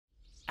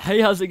Hey,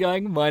 how's it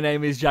going? My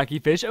name is Jackie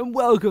Fish and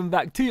welcome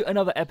back to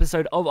another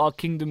episode of our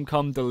Kingdom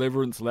Come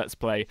Deliverance Let's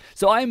Play.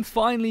 So I am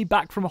finally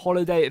back from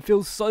holiday. It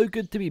feels so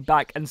good to be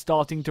back and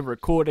starting to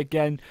record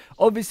again.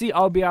 Obviously,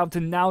 I'll be able to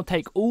now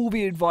take all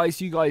the advice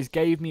you guys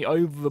gave me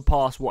over the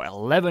past,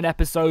 11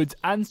 episodes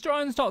and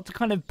try and start to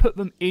kind of put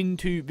them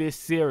into this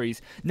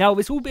series. Now,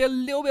 this will be a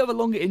little bit of a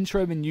longer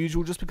intro than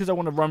usual just because I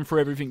want to run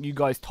through everything you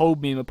guys told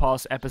me in the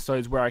past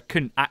episodes where I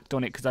couldn't act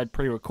on it because I'd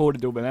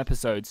pre-recorded all them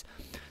episodes.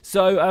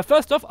 So,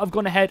 first off, I've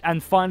gone ahead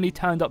and finally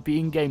turned up the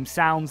in-game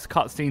sounds,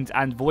 cutscenes,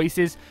 and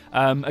voices.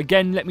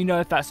 Again, let me know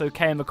if that's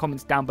okay in the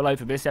comments down below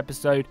for this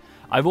episode.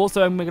 I'm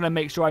going to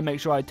make sure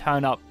I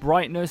turn up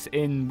brightness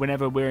in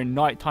whenever we're in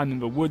nighttime in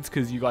the woods,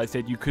 because you guys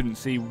said you couldn't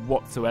see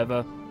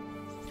whatsoever.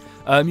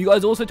 You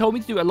guys also told me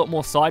to do a lot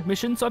more side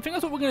missions, so I think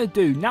that's what we're going to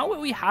do. Now that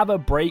we have a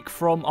break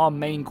from our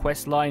main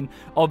quest line,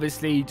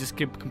 obviously just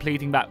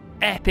completing that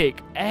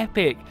epic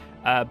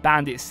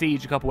Bandit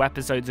Siege a couple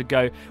episodes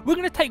ago, we're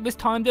going to take this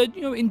time to,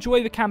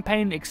 enjoy the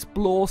campaign,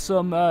 explore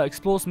some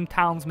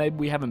towns maybe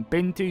we haven't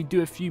been to,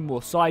 do a few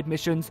more side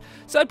missions.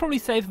 So I'd probably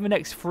say for the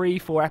next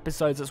 3-4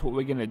 episodes, that's what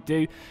we're going to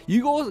do.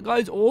 You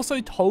guys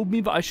also told me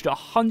that I should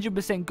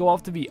 100% go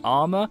after the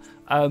armor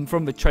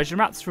from the treasure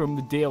maps from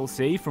the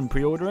DLC, from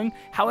pre-ordering.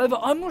 However,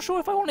 I'm not sure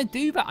if I want to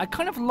do that. I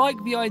kind of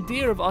like the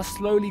idea of us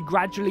slowly,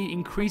 gradually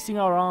increasing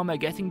our armor,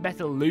 getting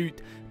better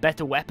loot,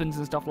 better weapons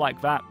and stuff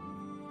like that.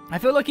 I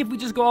feel like if we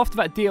just go after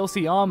that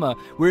DLC armor,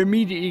 we're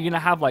immediately going to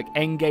have, like,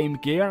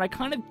 endgame gear, and I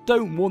kind of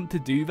don't want to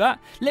do that.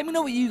 Let me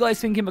know what you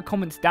guys think in the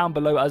comments down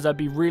below, as I'd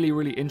be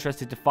really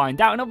interested to find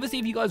out. And obviously,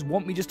 if you guys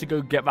want me just to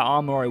go get that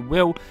armor, I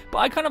will. But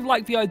I kind of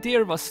like the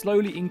idea of us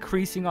slowly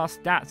increasing our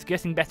stats,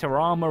 getting better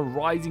armor,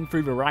 rising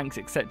through the ranks,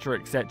 etc,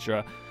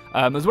 etc.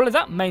 As well as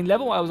that main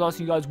level, I was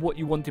asking you guys what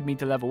you wanted me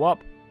to level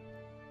up.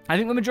 I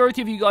think the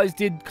majority of you guys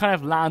did kind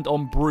of land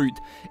on Brute.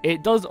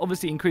 It does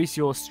obviously increase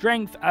your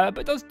strength,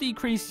 but does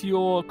decrease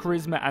your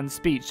charisma and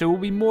speech. So we'll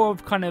be more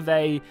of kind of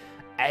a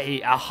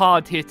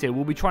hard hitter.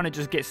 We'll be trying to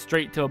just get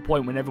straight to a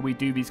point whenever we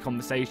do these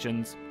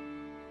conversations.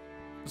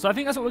 So I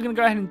think that's what we're going to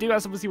go ahead and do.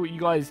 That's obviously what you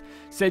guys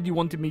said you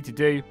wanted me to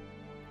do.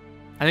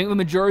 I think the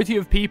majority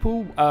of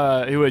people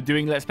who are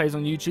doing Let's Plays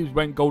on YouTube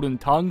went Golden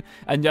Tongue,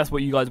 and that's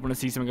what you guys want to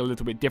see, something a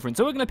little bit different.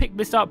 So we're going to pick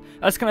this up.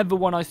 That's kind of the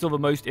one I saw the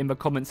most in the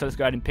comments, so let's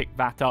go ahead and pick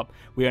that up.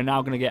 We are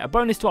now going to get a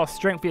bonus to our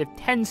strength. We have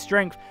 10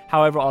 strength,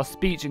 however, our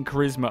speech and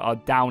charisma are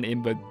down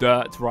in the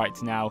dirt right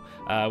now,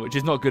 which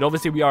is not good.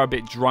 Obviously, we are a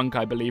bit drunk,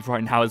 I believe,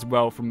 right now as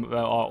well from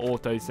our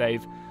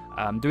autosave.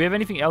 Do we have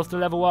anything else to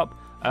level up?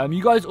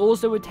 You guys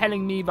also were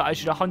telling me that I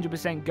should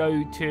 100%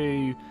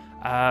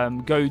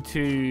 go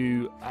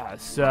to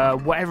Sir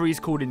whatever he's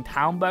called in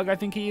Townburg, I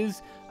think he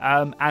is,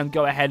 and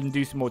go ahead and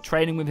do some more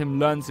training with him,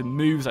 learn some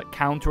moves like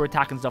counter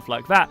attack and stuff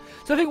like that.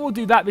 So I think we'll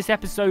do that this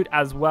episode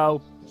as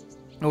well,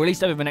 or at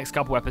least over the next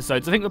couple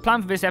episodes. I think the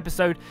plan for this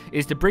episode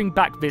is to bring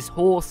back this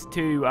horse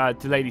to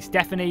Lady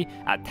Stephanie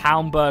at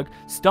Townburg,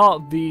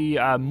 start the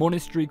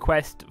Monastery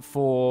quest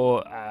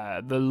for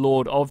the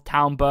Lord of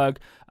Townburg,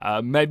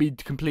 maybe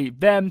complete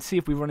them, see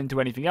if we run into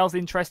anything else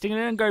interesting,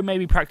 and then go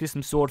maybe practice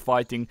some sword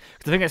fighting,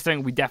 because I think that's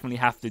something we definitely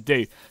have to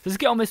do. So let's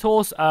get on this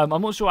horse. I'm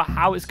not sure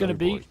how it's going to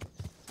be.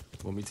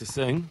 Want me to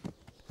sing?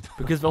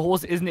 Because the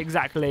horse isn't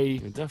exactly...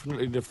 You're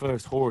definitely the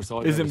first horse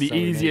I've isn't the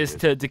easiest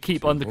to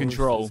keep under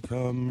control.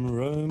 Come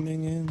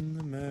roaming in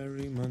the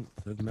merry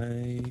month of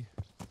May,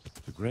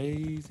 to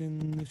graze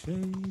in the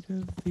shade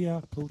of the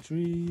apple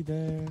tree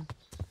there.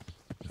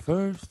 The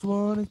first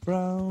one is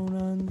brown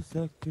and the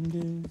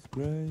second is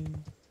grey.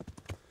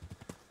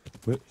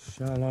 Which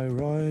shall I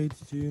ride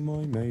to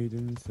my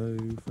maiden so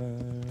fair?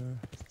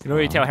 You can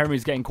already tell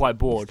Henry's getting quite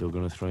bored. Still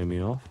gonna throw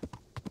me off?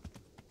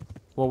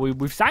 Well,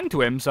 we've sang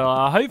to him, so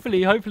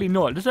hopefully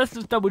not. Let's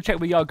just double check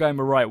we are going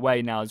the right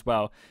way now as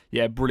well.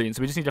 Yeah, brilliant.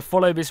 So we just need to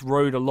follow this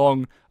road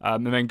along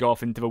and then go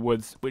off into the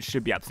woods, which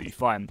should be absolutely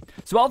fine.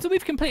 So after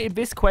we've completed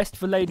this quest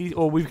for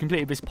we've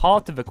completed this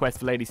part of the quest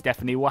for Lady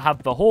Stephanie, we'll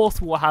have the horse,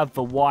 we'll have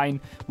the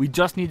wine. We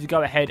just need to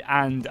go ahead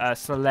and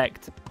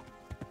select...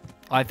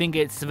 I think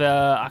it's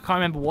I can't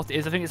remember what it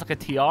is. I think it's like a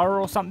tiara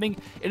or something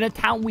in a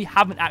town we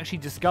haven't actually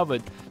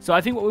discovered. So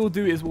I think what we'll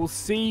do is we'll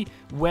see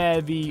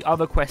where the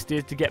other quest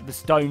is to get the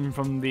stone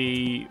from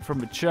the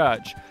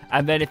church.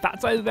 And then if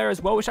that's over there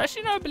as well, which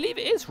actually, no, I believe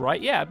it is,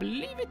 right? Yeah, I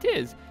believe it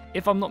is,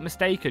 if I'm not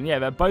mistaken. Yeah,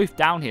 they're both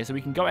down here. So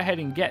we can go ahead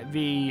and get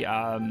the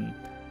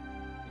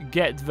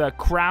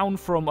crown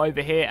from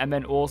over here, and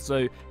then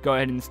also go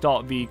ahead and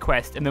start the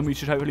quest. And then we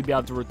should hopefully be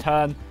able to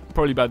return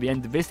probably by the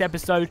end of this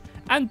episode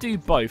and do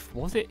both.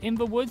 Was it in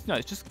the woods? No,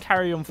 it's just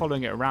carry on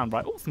following it around,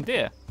 right? Oh, some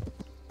deer.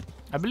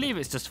 I believe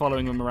it's just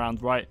following them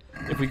around, right?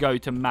 If we go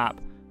to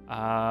map.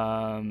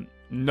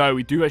 No,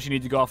 we do actually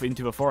need to go off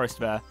into the forest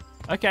there.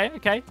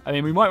 Okay. I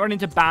mean, we might run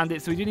into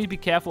bandits, so we do need to be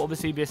careful.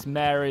 Obviously, this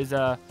mare is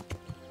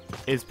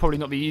probably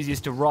not the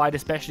easiest to ride,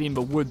 especially in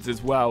the woods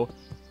as well.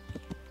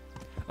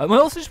 I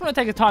also just want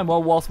to take a time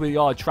whilst we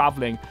are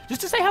traveling,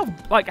 just to say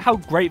how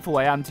grateful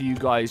I am to you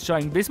guys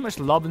showing this much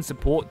love and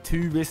support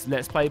to this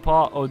Let's Play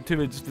part, or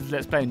to just this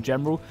Let's Play in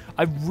general.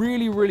 I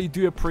really, really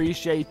do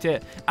appreciate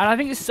it, and I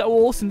think it's so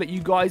awesome that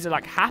you guys are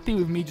like happy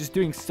with me just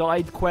doing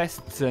side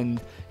quests and,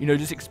 you know,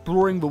 just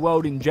exploring the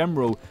world in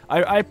general.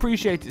 I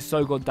appreciate it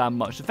so goddamn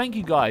much, so thank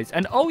you guys.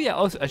 And oh yeah,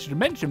 also I should have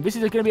mentioned, this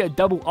is going to be a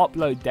double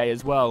upload day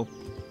as well.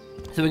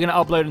 So we're going to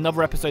upload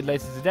another episode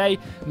later today.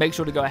 Make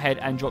sure to go ahead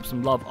and drop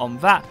some love on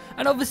that.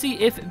 And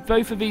obviously, if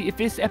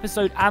this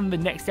episode and the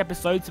next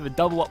episode, so the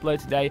double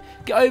upload today,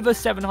 get over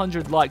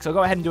 700 likes, I'll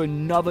go ahead and do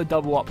another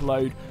double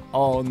upload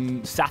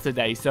on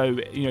Saturday. So,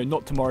 you know,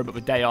 not tomorrow, but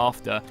the day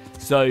after.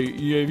 So,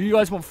 you know, if you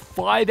guys want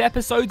 5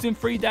 episodes in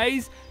 3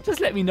 days, just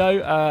let me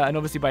know. And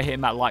obviously, by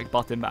hitting that like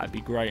button, that'd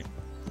be great.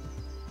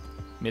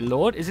 My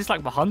lord, is this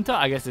like the hunter?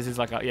 I guess this is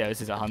like yeah,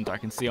 this is a hunter. I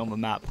can see on the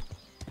map.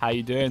 How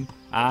you doing?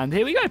 And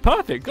here we go.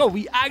 Perfect. God,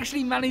 we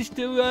actually managed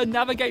to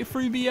navigate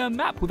through the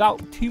map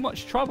without too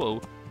much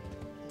trouble.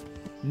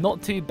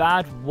 Not too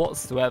bad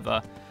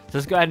whatsoever. So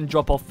let's go ahead and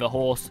drop off the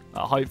horse.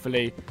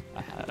 Hopefully,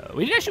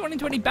 we didn't actually run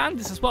into any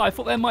bandits as well. I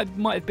thought there might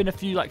have been a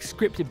few like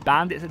scripted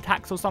bandits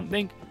attacks or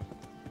something.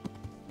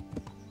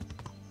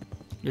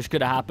 Which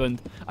could have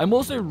happened. I'm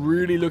also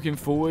really looking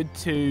forward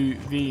to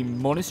the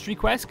monastery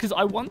quest, because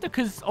I wonder,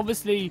 because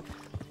obviously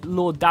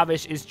Lord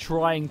Davish is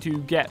trying to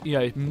get, you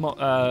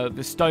know,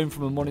 the stone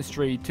from a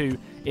monastery to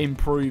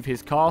improve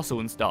his castle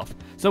and stuff.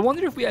 So I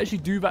wonder if we actually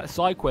do that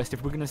side quest,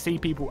 if we're going to see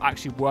people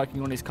actually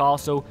working on his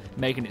castle,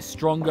 making it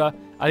stronger.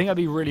 I think that'd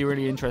be really,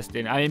 really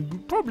interesting. I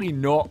mean, probably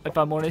not, if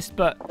I'm honest,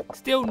 but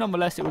still,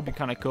 nonetheless, it would be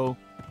kind of cool.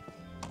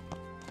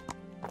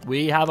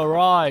 We have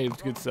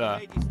arrived, good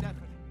sir.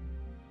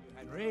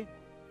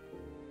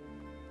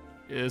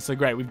 Yeah, so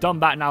great, we've done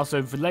that now.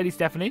 So for Lady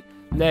Stephanie,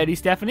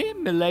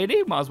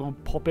 milady, might as well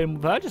pop in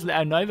with her. Just let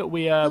her know that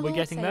we're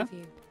getting there.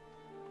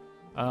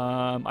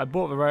 I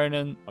bought the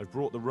Ronin. I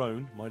brought the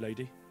roan, my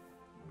lady.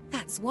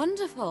 That's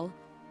wonderful.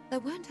 There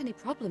weren't any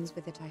problems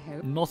with it, I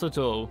hope. Not at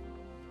all.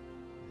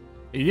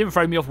 He didn't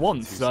throw me off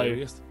once, so...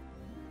 Serious.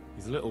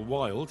 He's a little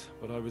wild,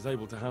 but I was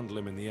able to handle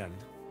him in the end.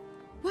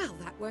 Well,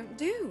 that won't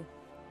do.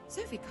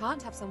 Sophie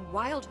can't have some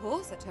wild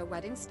horse at her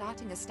wedding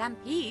starting a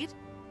stampede.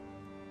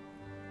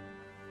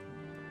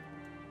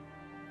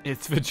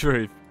 It's the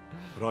truth.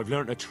 But I've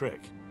learnt a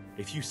trick.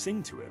 If you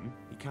sing to him,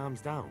 he calms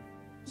down.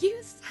 You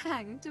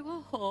sang to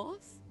a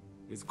horse?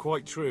 It's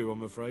quite true,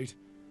 I'm afraid.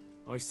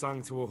 I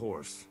sang to a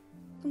horse.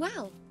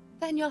 Well,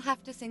 then you'll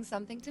have to sing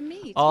something to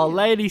me, Oh, too.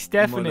 Lady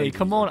Stephanie,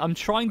 come on. I'm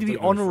trying to be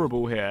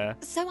honourable here.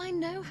 So I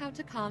know how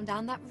to calm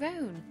down that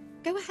roan.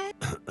 Go ahead.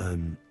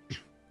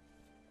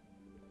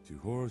 2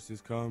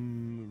 horses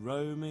come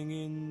roaming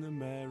in the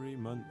merry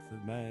month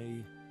of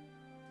May,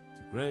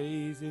 to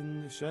graze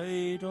in the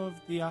shade of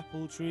the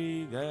apple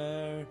tree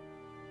there.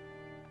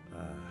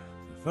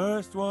 The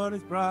first one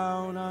is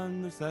brown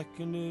and the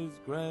second is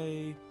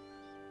grey.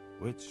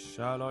 Which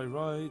shall I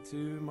ride to,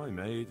 my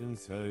maiden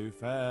so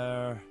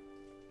fair?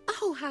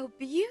 Oh, how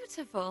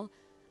beautiful.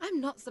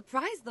 I'm not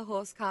surprised the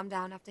horse calmed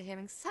down after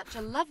hearing such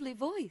a lovely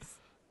voice.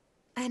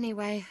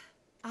 Anyway,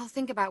 I'll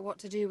think about what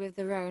to do with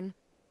the roan.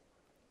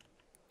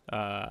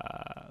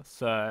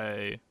 So...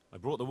 I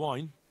brought the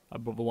wine. I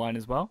brought the wine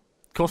as well.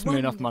 Cost me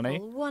enough money.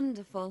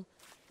 Wonderful.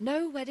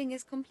 No wedding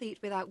is complete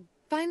without...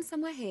 Find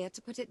somewhere here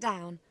to put it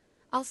down.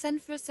 I'll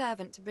send for a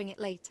servant to bring it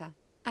later.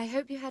 I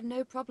hope you had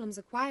no problems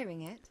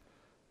acquiring it.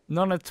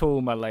 None at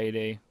all, my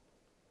lady.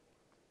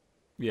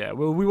 Yeah,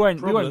 well, we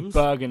won't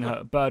burden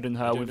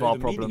her with our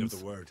problems. Of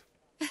the word.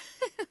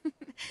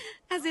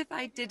 As if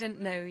I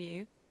didn't know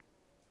you.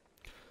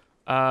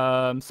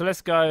 So let's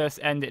go. Let's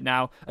end it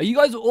now. Are you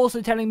guys also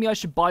telling me I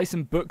should buy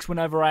some books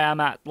whenever I am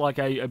at like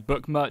a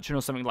book merchant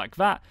or something like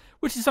that?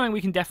 Which is something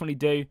we can definitely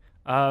do.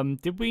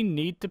 Did we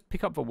need to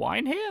pick up the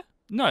wine here?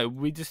 No,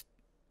 we just...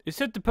 It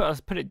said to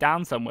put it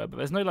down somewhere, but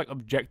there's no like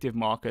objective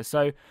marker.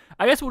 So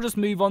I guess we'll just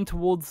move on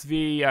towards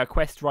the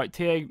quest right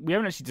here. We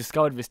haven't actually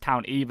discovered this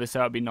town either, so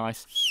that'd be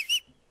nice.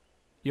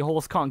 Your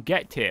horse can't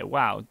get here.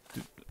 Wow.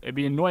 It'd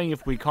be annoying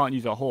if we can't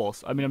use our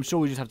horse. I mean, I'm sure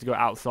we just have to go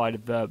outside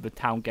of the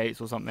town gates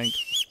or something.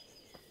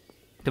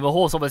 The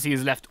horse obviously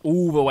is left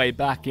all the way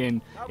back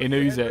in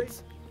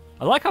Uzit.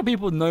 I like how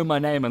people know my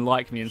name and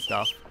like me and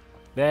stuff.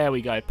 There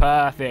we go.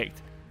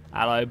 Perfect.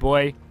 Hello,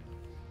 boy.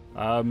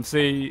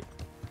 See...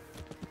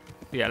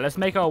 Yeah, let's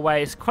make our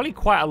way. It's probably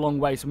quite a long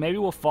way, so maybe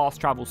we'll fast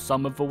travel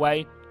some of the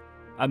way.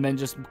 And then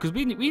just... Because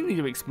we need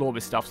to explore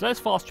this stuff. So let's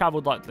fast travel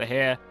like to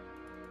here.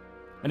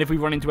 And if we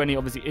run into any,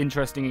 obviously,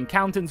 interesting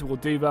encounters, we'll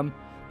do them.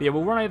 But yeah,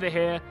 we'll run over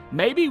here.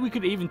 Maybe we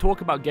could even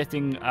talk about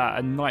getting a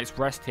night's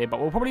rest here. But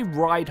we'll probably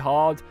ride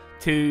hard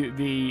to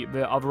the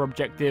other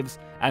objectives.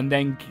 And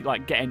then,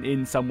 like, getting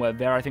in somewhere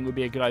there, I think would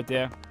be a good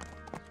idea.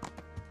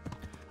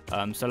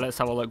 So let's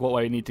have a look what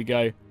way we need to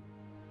go.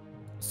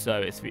 So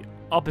it's the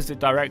opposite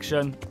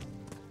direction.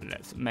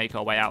 Let's make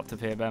our way out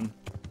of here then.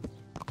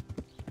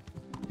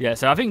 Yeah,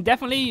 so I think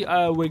definitely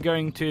we're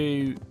going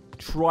to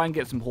try and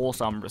get some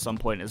horse armor at some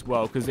point as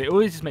well, because it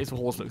always just makes the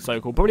horse look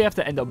so cool. Probably have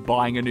to end up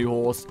buying a new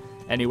horse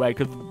anyway,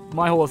 because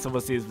my horse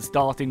obviously is the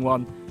starting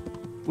one.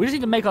 We just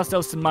need to make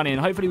ourselves some money, and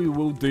hopefully we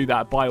will do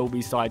that by all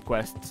these side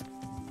quests.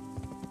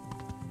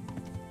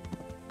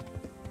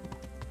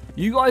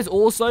 You guys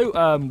also,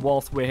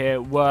 whilst we're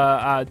here,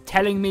 were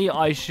telling me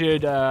I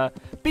should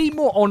be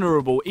more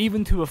honourable,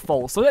 even to a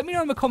fault. So let me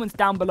know in the comments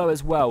down below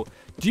as well.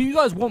 Do you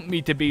guys want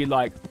me to be,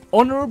 like,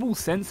 honourable,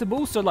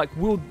 sensible? So, like,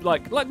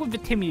 like with the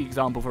Timmy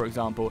example, for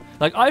example.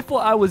 Like, I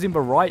thought I was in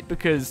the right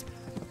because,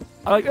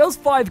 like, there was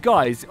 5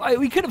 guys.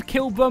 we could have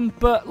killed them,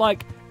 but,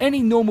 like,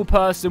 any normal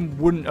person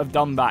wouldn't have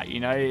done that, you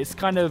know? It's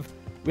kind of...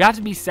 We have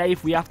to be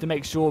safe. We have to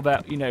make sure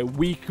that, you know,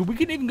 we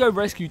can even go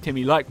rescue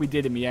Timmy like we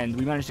did in the end.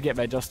 We managed to get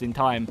there just in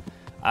time.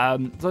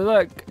 So,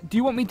 look, do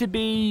you want me to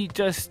be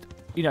just,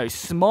 you know,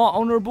 smart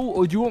honourable,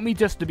 or do you want me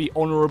just to be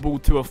honourable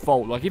to a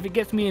fault? Like, if it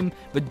gets me in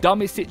the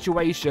dumbest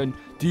situation,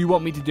 do you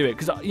want me to do it?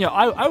 Because, you know,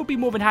 I would be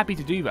more than happy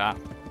to do that.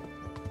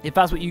 If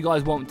that's what you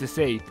guys want to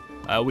see.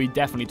 We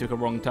definitely took a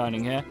wrong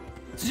turning here.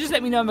 So just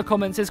let me know in the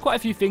comments. There's quite a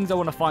few things I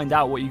want to find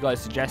out, what you guys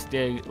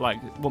suggesting, like,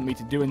 want me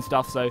to do and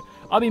stuff. So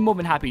I'll be more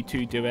than happy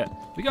to do it.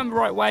 We're going the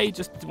right way.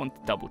 Just want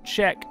to double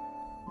check.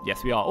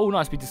 Yes, we are. Oh,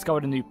 nice. We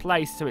discovered a new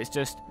place. So it's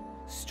just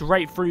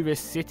straight through this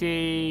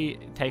city.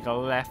 Take a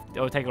left,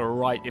 or take a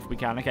right if we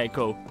can. Okay,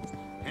 cool.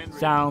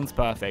 Sounds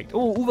perfect.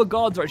 Oh, all the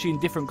guards are actually in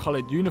different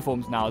coloured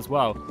uniforms now as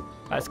well.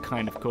 That's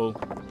kind of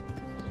cool.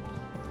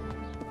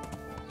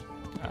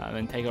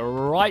 Then take a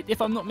right,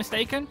 if I'm not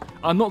mistaken.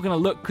 I'm not going to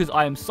look because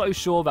I am so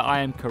sure that I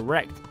am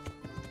correct.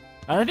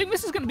 And I think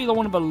this is going to be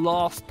one of the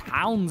last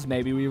towns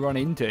maybe we run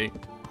into,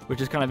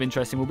 which is kind of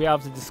interesting. We'll be able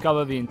to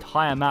discover the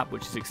entire map,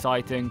 which is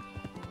exciting.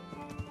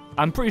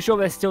 I'm pretty sure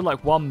there's still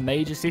like one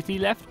major city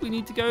left we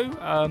need to go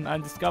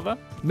and discover.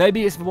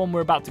 Maybe it's the one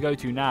we're about to go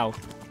to now.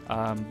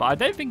 But I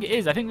don't think it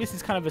is. I think this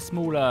is kind of a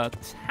smaller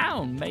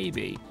town,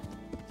 maybe.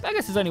 I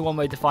guess there's only one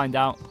way to find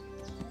out.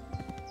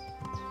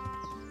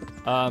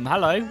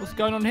 Hello, what's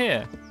going on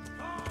here?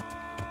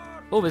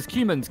 Oh, there's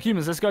humans.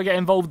 Humans, let's go get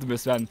involved in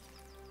this then.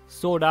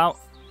 Sword out.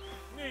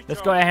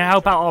 Let's go ahead and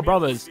help out our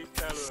brothers.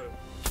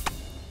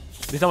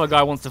 This other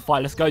guy wants to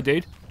fight. Let's go,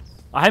 dude.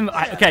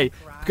 Okay,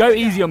 go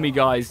easy on me,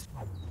 guys.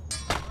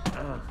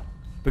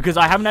 Because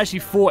I haven't actually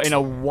fought in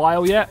a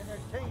while yet.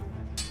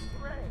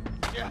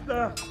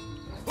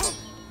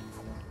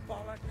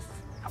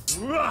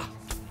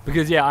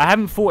 Because, yeah, I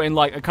haven't fought in,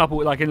 like, a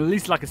couple, like, in at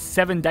least, like,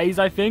 7 days,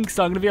 I think.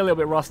 So I'm going to be a little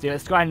bit rusty.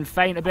 Let's go ahead and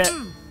feint a bit.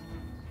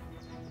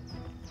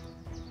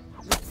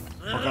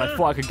 Okay, I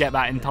thought I could get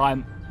that in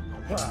time.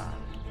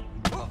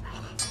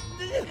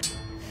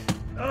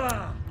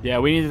 Yeah,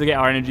 we needed to get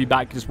our energy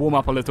back. Just warm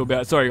up a little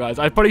bit. Sorry, guys.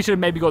 I probably should have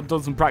maybe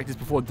done some practice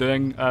before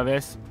doing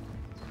this.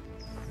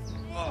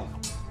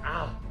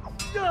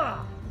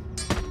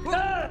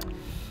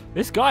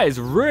 This guy is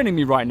ruining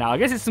me right now. I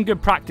guess it's some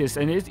good practice,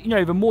 and it's, you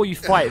know, the more you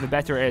fight, the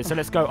better it is. So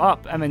let's go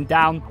up and then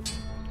down.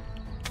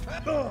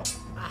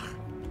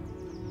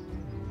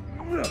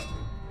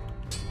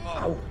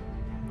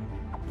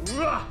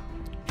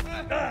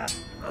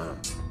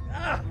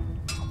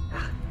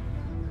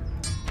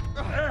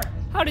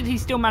 How did he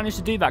still manage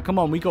to do that? Come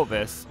on, we got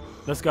this.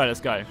 Let's go,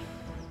 let's go.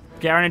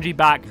 Get our energy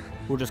back.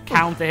 We'll just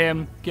counter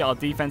him. Get our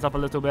defense up a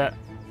little bit.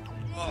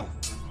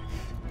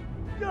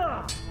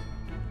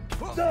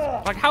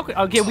 Like, how could...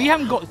 Okay, we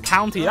haven't got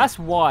counter. That's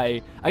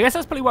why. I guess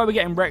that's probably why we're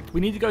getting wrecked. We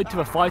need to go to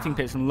a fighting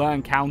pits and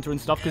learn counter and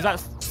stuff, because that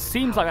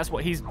seems like that's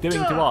what he's doing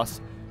to us.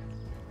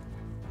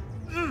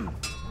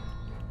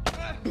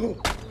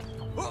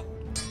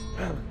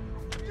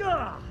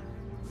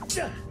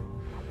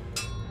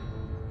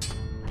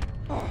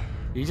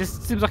 He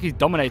just seems like he's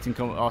dominating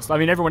us. I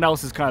mean, everyone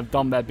else has kind of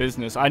done their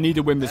business. I need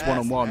to win this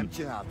one-on-one.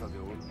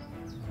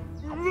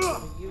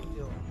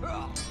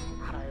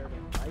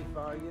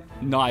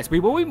 Nice. We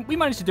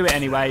managed to do it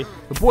anyway.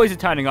 The boys are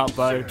turning up,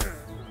 though.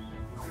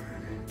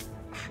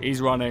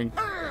 He's running.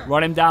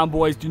 Run him down,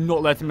 boys. Do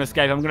not let him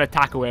escape. I'm going to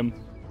tackle him.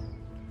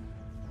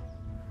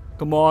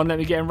 Come on. Let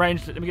me get in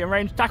range. Let me get in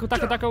range. Tackle,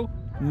 tackle, tackle.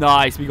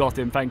 Nice. We got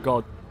him. Thank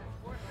God.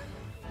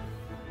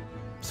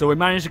 So we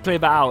managed to clear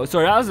that out.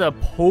 Sorry, that was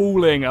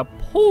appalling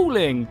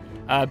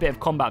bit of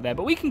combat there.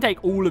 But we can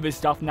take all of his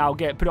stuff now.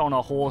 Put it on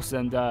our horse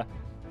and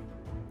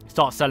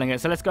start selling it.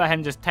 So let's go ahead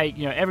and just take,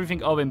 you know,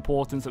 everything of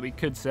importance that we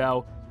could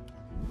sell.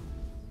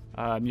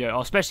 You know,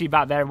 especially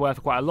that they're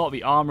worth quite a lot.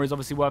 The armor is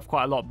obviously worth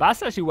quite a lot. But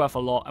that's actually worth a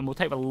lot. And we'll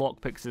take the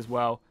lockpicks as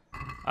well.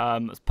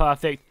 That's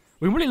perfect.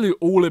 We can really loot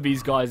all of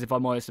these guys, if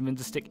I'm honest, and then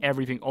just stick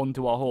everything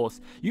onto our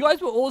horse. You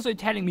guys were also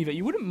telling me that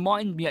you wouldn't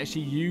mind me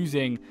actually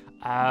using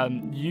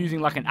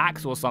like an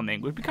axe or something.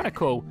 It would be kind of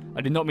cool.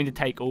 I did not mean to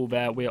take all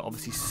there. We're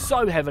obviously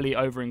so heavily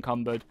over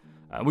encumbered.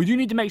 We do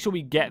need to make sure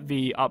we get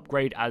the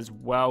upgrade as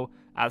well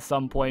at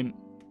some point,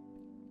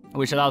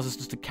 which allows us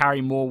just to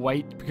carry more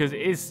weight, because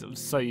it is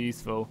so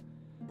useful.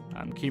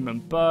 Human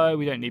bow,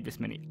 we don't need this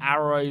many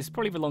arrows.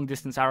 Probably the long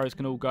distance arrows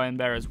can all go in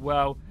there as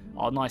well.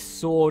 Our nice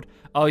sword.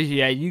 Oh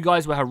yeah, you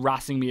guys were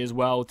harassing me as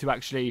well to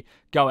actually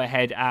go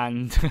ahead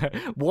and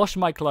wash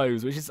my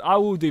clothes, which is, I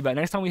will do that.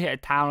 Next time we hit a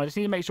town, I just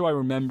need to make sure I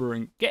remember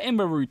and get in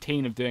the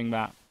routine of doing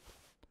that.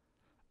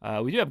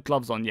 We do have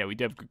gloves on. Yeah, we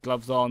do have good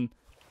gloves on.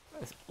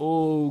 This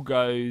all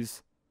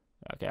goes.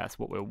 Okay, that's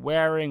what we're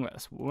wearing.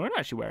 We're not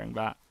actually wearing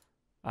that.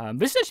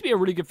 This should be a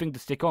really good thing to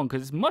stick on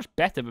because it's much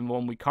better than the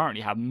one we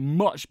currently have.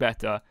 Much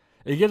better.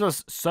 It gives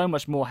us so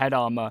much more head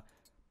armor.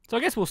 So I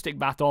guess we'll stick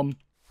that on.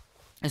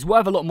 It's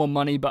worth a lot more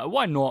money, but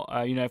why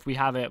not? You know, if we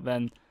have it,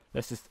 then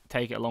let's just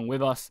take it along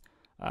with us.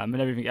 And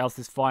everything else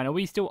is fine. Are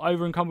we still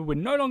over-encumbered? We're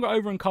no longer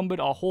over-encumbered.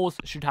 Our horse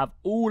should have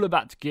all of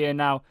that gear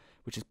now,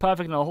 which is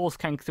perfect. And our horse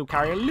can still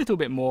carry a little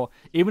bit more,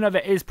 even though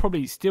there is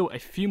probably still a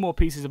few more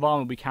pieces of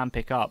armor we can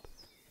pick up.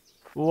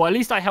 Well, at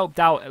least I helped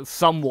out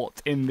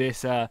somewhat in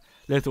this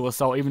little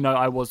assault, even though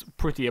I was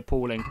pretty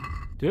appalling.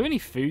 Do we have any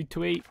food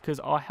to eat? Because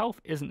our health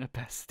isn't the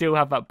best. Still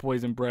have that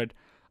poison bread.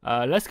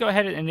 Let's go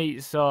ahead and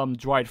eat some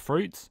dried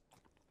fruits.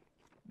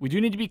 We do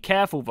need to be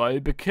careful, though,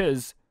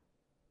 because...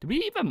 Did we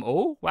eat them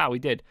all? Wow, we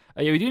did.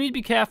 Yeah, we do need to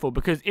be careful,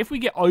 because if we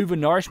get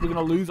overnourished, we're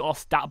going to lose our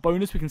stat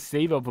bonus we can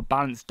save of a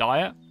balanced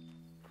diet.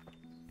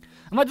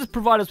 And that just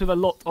provides us with a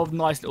lot of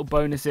nice little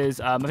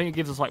bonuses. I think it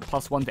gives us like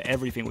 +1 to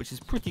everything, which is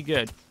pretty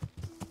good.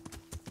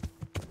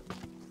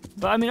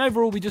 But I mean,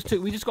 overall, we just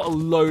got a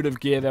load of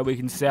gear there we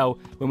can sell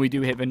when we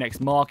do hit the next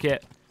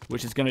market,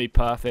 which is going to be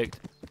perfect.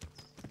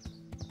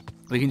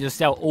 We can just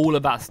sell all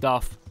of that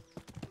stuff.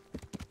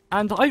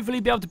 And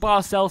hopefully be able to buy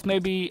ourselves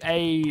maybe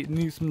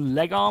some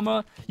leg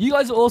armor. You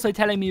guys are also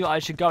telling me that I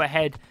should go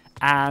ahead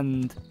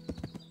and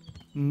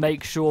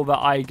make sure that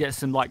I get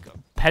some like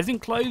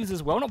peasant clothes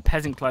as well. Not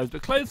peasant clothes,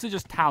 but clothes are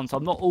just town, so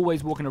I'm not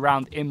always walking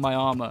around in my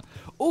armor.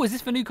 Oh, is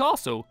this the new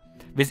castle?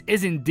 This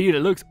is indeed.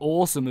 It looks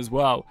awesome as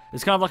well.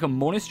 It's kind of like a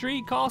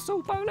monastery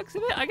castle by the looks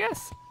of it, I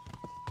guess.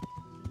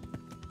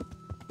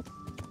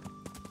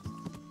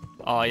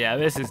 Oh yeah,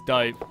 this is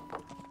dope.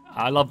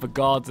 I love the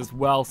guards as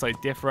well, so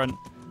different.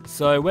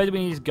 So where do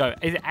we need to go?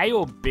 Is it A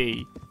or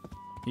B?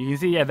 You can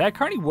see, yeah, they're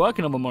currently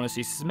working on the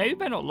monastery, so maybe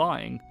they're not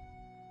lying.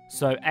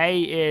 So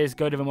A is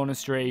go to the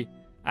monastery,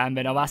 and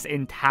then that's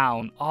in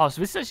town. Oh,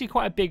 so this is actually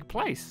quite a big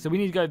place. So we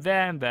need to go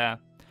there and there.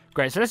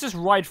 Great, so let's just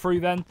ride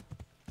through then.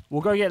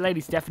 We'll go get Lady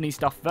Stephanie's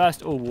stuff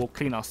first. Oh, we'll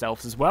clean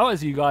ourselves as well,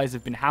 as you guys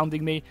have been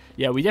hounding me.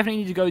 Yeah, we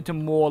definitely need to go to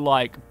more,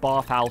 like,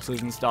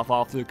 bathhouses and stuff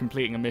after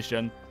completing a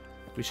mission.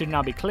 We should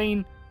now be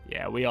clean.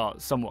 Yeah, we are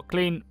somewhat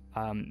clean.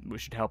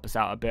 Which should help us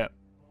out a bit.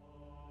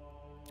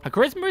 Our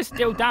charisma is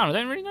still down. I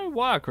don't really know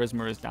why our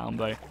charisma is down,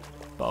 though.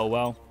 But oh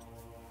well.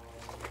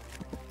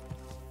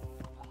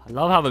 I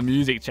love how the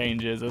music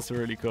changes. That's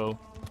really cool.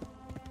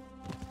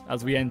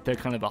 As we enter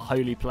kind of a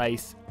holy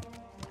place.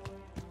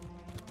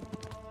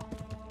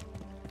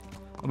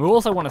 And we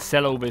also want to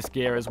sell all this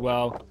gear as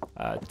well.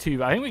 I think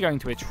we're going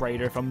to a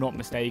trader, if I'm not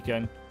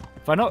mistaken.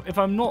 If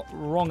I'm not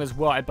wrong as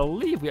well, I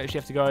believe we actually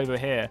have to go over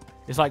here.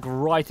 It's like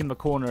right in the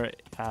corner,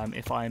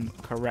 if I'm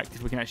correct.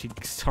 If we can actually,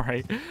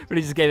 sorry,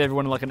 really just gave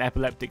everyone like an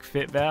epileptic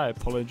fit there. I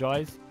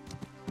apologize.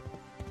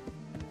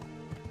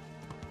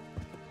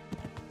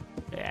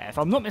 Yeah, if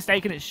I'm not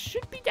mistaken, it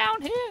should be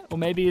down here, or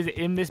maybe is it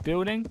in this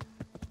building?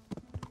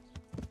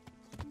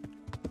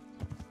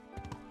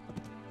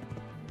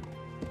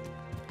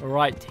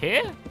 Right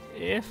here,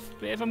 if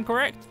I'm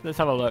correct. Let's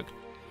have a look.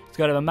 Let's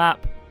go to the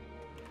map.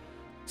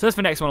 So that's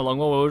the next one along.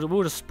 Well,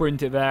 we'll just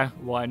sprint it there.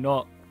 Why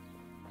not?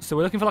 So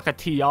we're looking for like a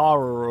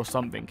tiara or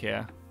something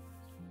here.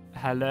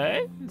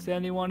 Hello? Is there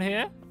anyone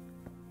here?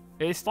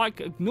 It's like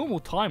a normal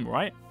time,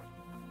 right?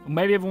 Or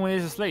maybe everyone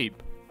is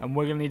asleep. And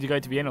we're going to need to go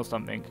to the inn or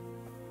something.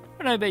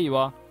 Oh no, there you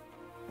are.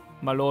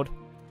 My lord.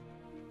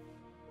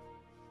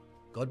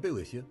 God be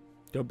with you.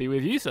 God be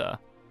with you, sir.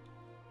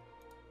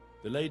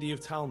 The Lady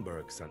of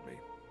Talmberg sent me.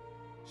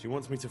 She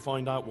wants me to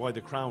find out why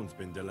the crown's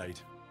been delayed.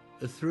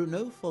 Through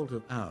no fault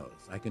of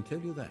ours, I can tell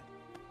you that.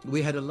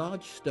 We had a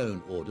large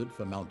stone ordered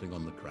for mounting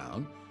on the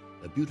crown,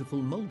 a beautiful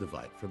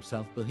Moldavite from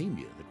South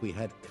Bohemia that we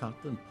had cut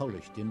and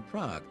polished in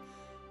Prague.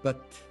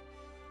 But,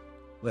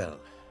 well,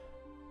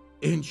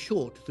 in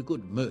short, the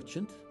good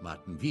merchant,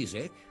 Martin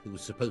Vizek, who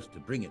was supposed to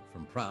bring it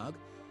from Prague,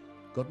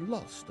 got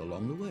lost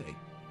along the way.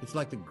 It's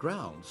like the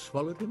ground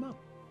swallowed him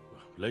up.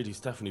 Lady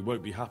Stephanie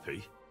won't be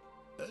happy.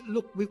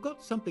 Look, we've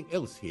got something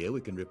else here we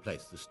can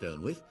replace the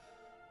stone with,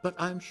 but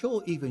I'm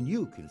sure even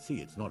you can see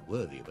it's not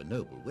worthy of a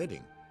noble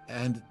wedding,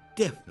 and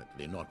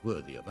definitely not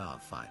worthy of our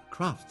fine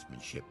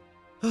craftsmanship.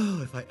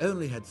 Oh, if I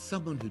only had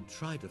someone who'd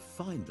try to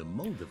find the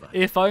Moldavite.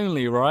 If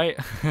only, right?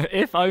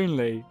 If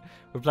only.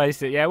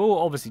 Replace it. Yeah, we'll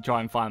obviously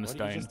try and find the Why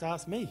stone. don't you just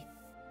ask me?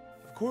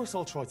 Of course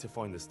I'll try to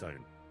find the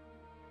stone.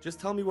 Just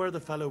tell me where the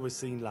fellow was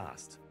seen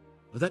last.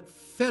 That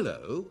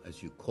fellow,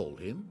 as you call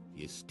him,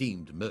 the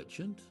esteemed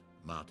merchant,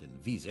 Martin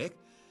Vizek,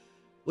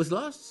 was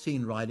last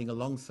seen riding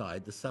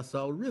alongside the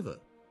Sasau River,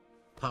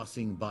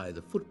 passing by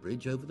the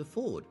footbridge over the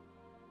ford,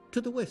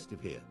 to the west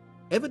of here.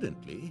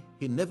 Evidently,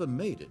 he never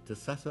made it to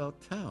Sasau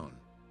town.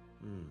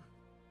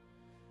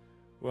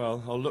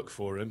 Well, I'll look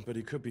for him, but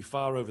he could be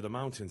far over the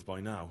mountains by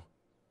now.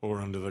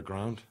 Or under the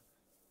ground.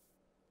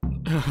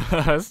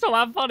 It's not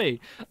that funny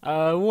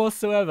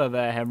whatsoever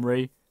there,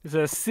 Henry. It's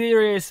a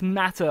serious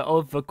matter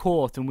of the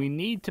court, and we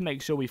need to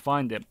make sure we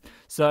find it.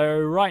 So,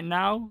 right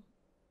now...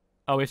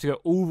 Oh, we have to go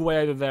all the way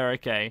over there,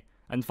 okay.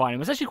 and find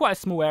him. It's actually quite a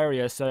small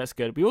area, so that's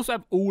good. We also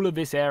have all of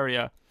this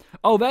area.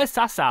 Oh, there's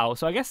Sasau.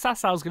 So I guess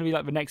Sasau's going to be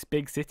like the next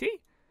big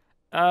city.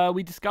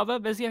 We discover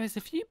there's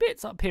a few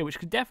bits up here which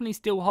could definitely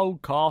still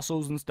hold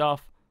castles and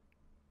stuff.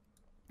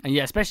 And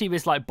yeah, especially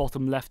this like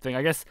bottom left thing.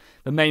 I guess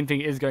the main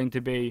thing is going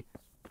to be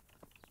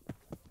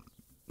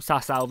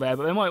Sasau there,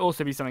 but there might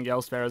also be something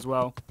else there as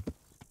well.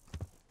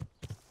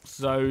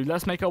 So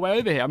let's make our way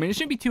over here. I mean, it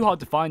shouldn't be too hard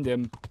to find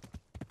him.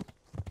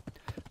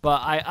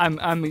 But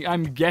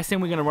I'm guessing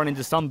we're going to run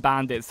into some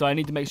bandits, so I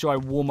need to make sure I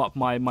warm up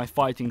my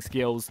fighting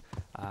skills.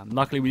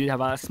 Luckily, we did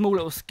have a small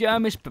little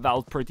skirmish, but that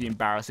was pretty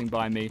embarrassing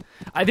by me.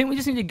 I think we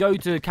just need to go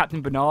to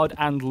Captain Bernard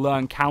and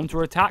learn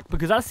counterattack,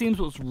 because that seems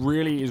what's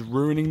really is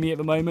ruining me at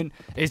the moment.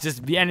 It's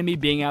just the enemy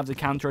being able to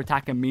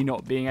counterattack and me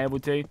not being able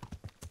to.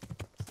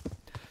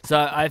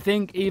 So I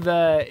think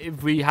either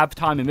if we have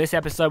time in this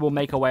episode, we'll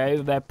make our way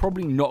over there.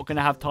 Probably not going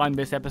to have time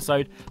this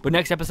episode, but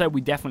next episode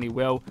we definitely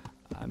will.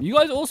 You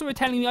guys also were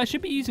telling me I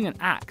should be using an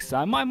axe, so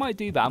I might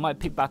do that. I might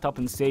pick that up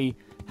and see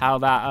how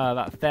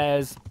that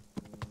fares.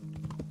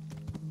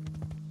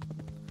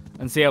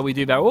 And see how we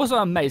do that. Also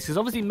a mace, because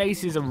obviously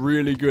maces are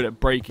really good at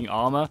breaking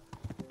armor.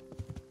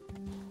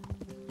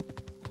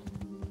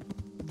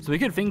 So we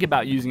could think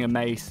about using a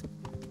mace.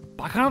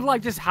 But I kind of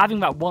like just having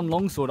that one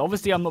longsword.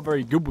 Obviously I'm not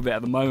very good with it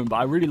at the moment, but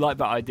I really like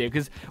that idea.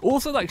 Because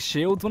also like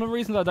shields, one of the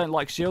reasons I don't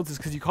like shields is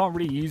because you can't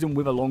really use them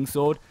with a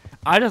longsword.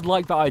 I just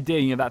like that idea,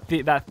 you know,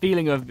 that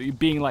feeling of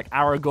being like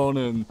Aragon,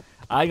 and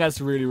I think that's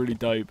really, really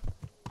dope.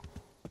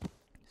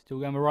 Still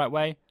going the right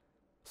way?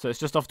 So it's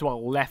just off to our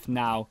left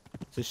now.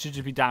 So it should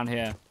just be down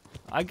here.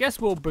 I guess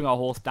we'll bring our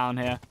horse down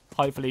here.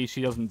 Hopefully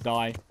she doesn't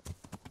die.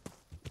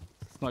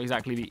 It's not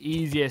exactly the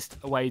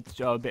easiest way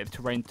to a bit of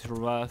terrain to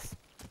traverse.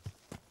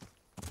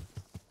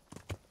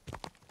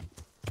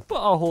 But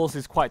our horse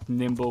is quite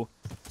nimble.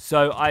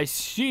 So I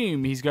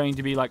assume he's going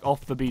to be like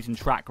off the beaten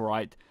track,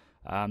 right?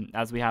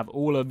 As we have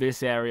all of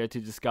this area to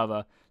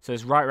discover. So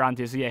it's right around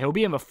here. So yeah, he'll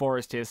be in the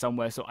forest here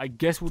somewhere. So I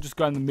guess we'll just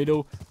go in the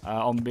middle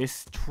on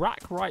this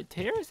track right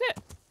here, is it?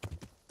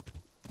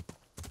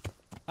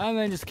 And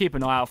then just keep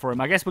an eye out for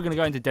him. I guess we're going to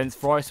go into dense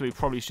forest, so we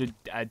probably should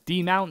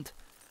demount.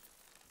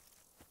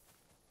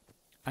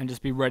 And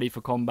just be ready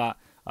for combat.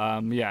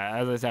 Yeah,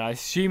 as I said, I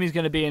assume he's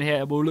going to be in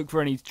here. We'll look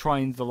for any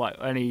signs of, like,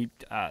 any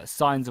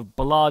signs of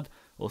blood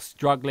or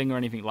struggling or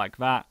anything like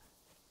that.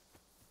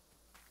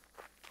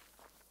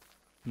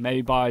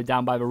 Maybe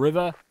down by the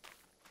river.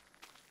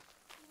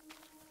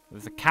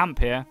 There's a camp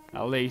here,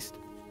 at least.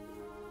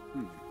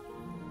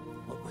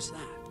 What was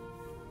that?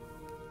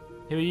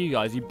 Who are you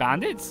guys? You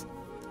bandits?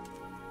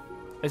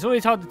 It's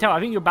always hard to tell. I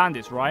think you're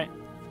bandits, right?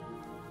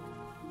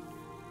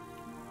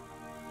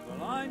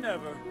 Well, I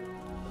never.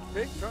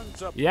 The pig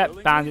turns up.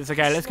 Yep, bandits.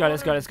 Okay, let's go,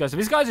 let's go, let's go. So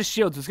these guys are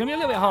shields. So it's going to be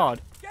a little bit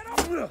hard.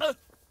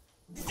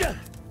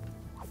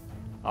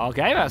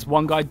 Okay, that's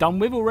one guy done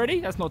with already.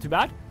 That's not too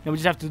bad. Then we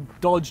just have to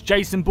dodge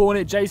Jason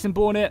Bourne. Jason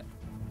Bourne.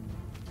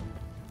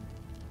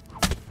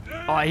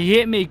 Oh, he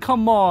hit me.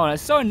 Come on.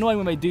 It's so annoying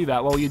when they do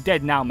that. Well, you're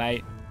dead now,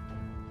 mate.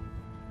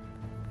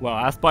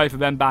 Well, that's both of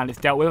them bandits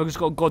dealt with. I've just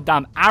got a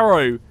goddamn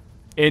arrow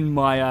in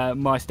my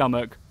my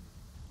stomach.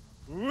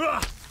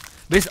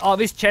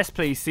 This chest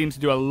piece seems to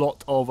do a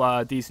lot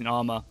of decent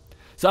armor.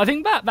 So I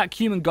think that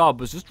human guard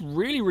was just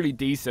really, really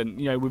decent,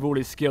 you know, with all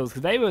his skills,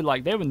 because they were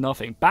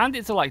nothing.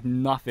 Bandits are like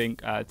nothing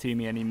to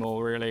me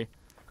anymore, really.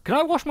 Can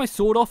I wash my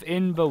sword off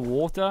in the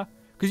water?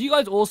 Because you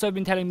guys also have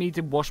been telling me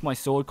to wash my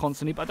sword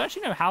constantly, but I don't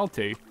actually know how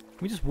to. Can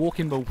we just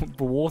walk in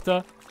the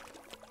water?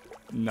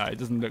 No, it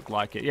doesn't look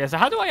like it. Yeah, so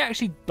how do I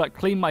actually like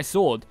clean my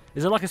sword?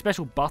 Is there like a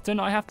special button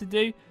I have to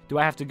do? Do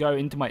I have to go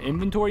into my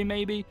inventory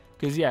maybe?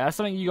 Because yeah, that's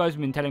something you guys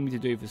have been telling me to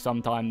do for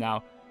some time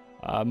now.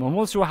 I'm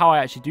not sure how I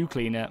actually do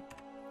clean it.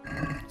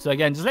 So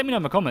again, just let me know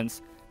in the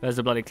comments. There's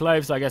the bloody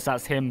clothes, so I guess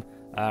that's him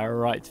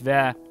right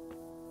there.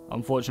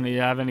 Unfortunately, do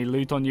you have any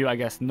loot on you? I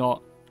guess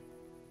not.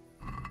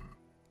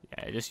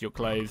 Yeah, just your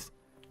clothes.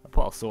 I'll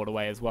put our sword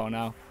away as well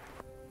now.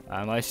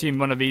 I assume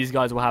one of these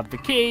guys will have the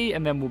key,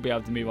 and then we'll be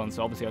able to move on.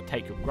 So obviously I'll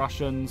take your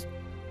Russians.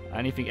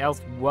 Anything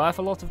else worth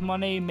a lot of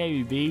money?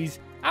 Maybe these.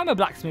 And a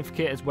blacksmith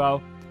kit as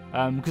well.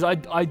 Because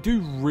I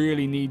do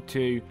really need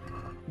to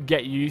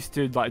get used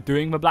to like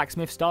doing the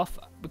blacksmith stuff.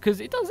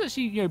 Because it does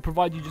actually, you know,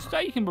 provide you just so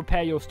you can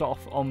prepare your stuff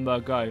on the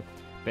go.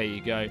 There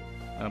you go.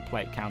 And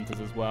plate counters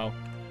as well.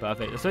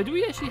 Perfect. So do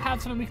we actually have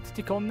something we can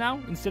stick on now?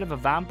 Instead of the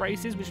van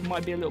braces, which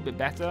might be a little bit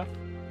better.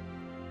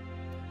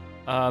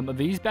 Are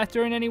these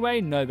better in any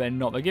way? No, they're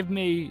not. They give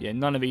me... Yeah,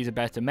 none of these are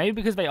better. Maybe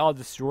because they are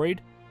destroyed.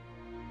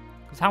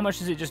 Because how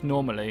much is it just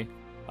normally?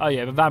 Oh,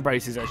 yeah, the van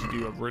braces actually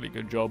do a really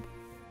good job.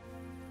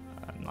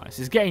 Nice.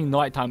 It's getting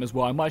nighttime as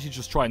well. I might actually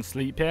just try and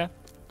sleep here.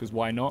 Because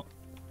why not?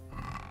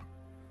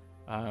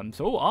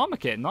 So, armor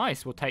kit.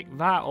 Nice. We'll take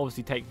that.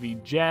 Obviously, take the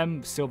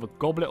gem, silver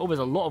goblet. Oh, there's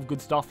a lot of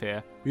good stuff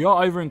here. We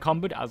are over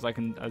encumbered, as it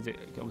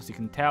obviously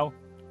can tell.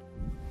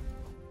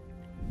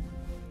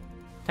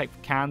 Take the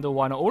candle,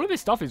 why not? All of this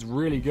stuff is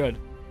really good.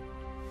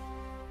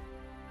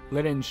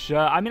 Linen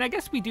shirt. I mean, I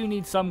guess we do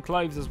need some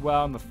clothes as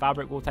well, and the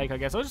fabric we'll take, I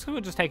guess.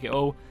 We'll just take it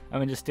all,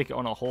 and then just stick it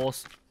on a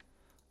horse.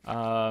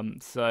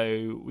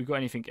 So we got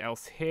anything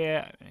else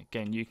here?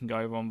 Again, you can go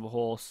over on the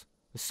horse.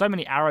 There's so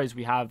many arrows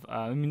we have.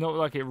 I mean, not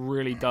like it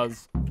really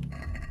does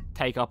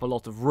take up a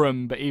lot of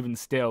room, but even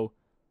still.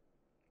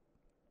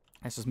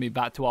 Let's just move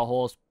back to our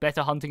horse.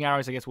 Better hunting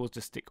arrows. I guess we'll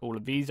just stick all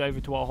of these over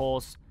to our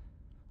horse.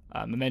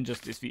 And then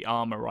just, it's the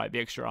armor, right? The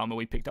extra armor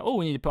we picked up. Oh,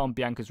 we need to put on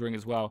Bianca's ring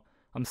as well.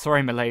 I'm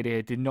sorry, my lady.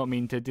 I did not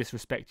mean to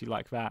disrespect you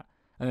like that.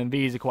 And then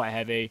these are quite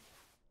heavy.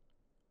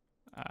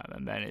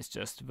 And then it's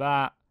just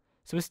that.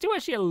 So we're still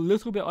actually a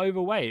little bit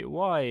overweight.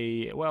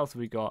 Why? What else have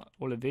we got?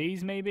 All of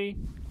these, maybe?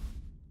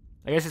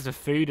 I guess it's the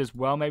food as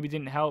well. Maybe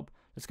didn't help.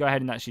 Let's go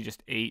ahead and actually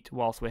just eat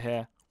whilst we're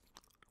here.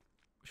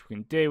 Which we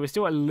can do. We're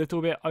still a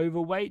little bit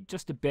overweight.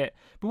 Just a bit.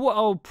 But what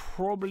I'll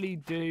probably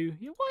do...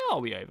 Yeah, why are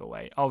we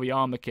overweight? Oh, the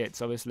armor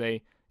kits,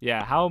 obviously.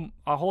 Yeah, how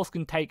our horse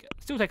can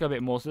still take a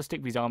bit more. So let's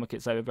stick these armor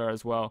kits over there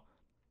as well.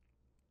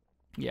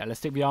 Yeah, let's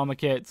stick the armor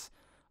kits.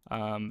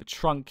 The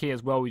trunk key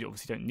as well. We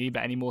obviously don't need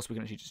that anymore, so we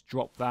can actually just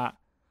drop that.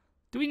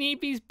 Do we need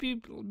these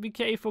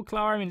BK for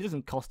Clara? I mean, it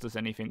doesn't cost us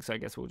anything, so I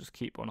guess we'll just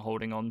keep on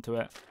holding on to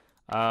it.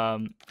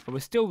 But we're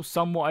still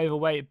somewhat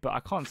overweight, but I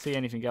can't see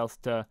anything else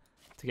to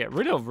get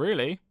rid of,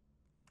 really.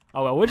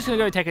 Oh, well, we're just going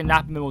to go take a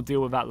nap, and then we'll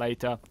deal with that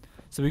later.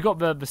 So we got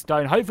the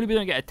stone. Hopefully we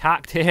don't get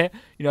attacked here.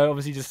 You know,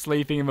 obviously just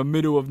sleeping in the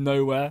middle of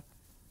nowhere.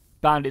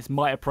 Bandits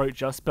might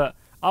approach us, but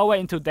I'll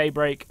wait until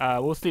daybreak.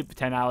 We'll sleep for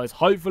 10 hours.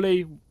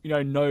 Hopefully, you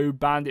know, no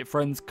bandit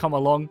friends come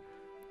along.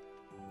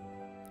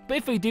 But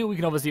if we do, we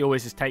can obviously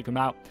always just take them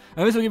out.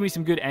 And this will give me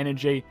some good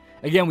energy.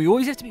 Again, we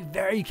always have to be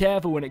very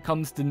careful when it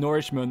comes to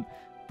nourishment,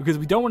 because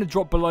we don't want to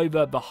drop below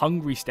the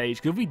hungry stage.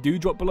 Because if we do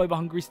drop below the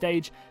hungry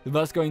stage, then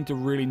that's going to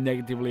really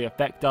negatively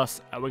affect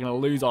us. We're going to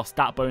lose our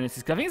stat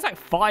bonuses. Because I think it's like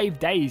 5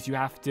 days you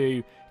have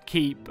to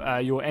keep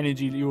your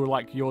energy,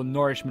 your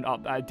nourishment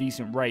up at a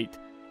decent rate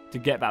to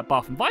get that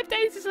buff. And 5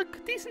 days is a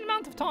decent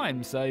amount of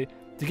time. So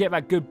to get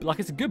that good, like,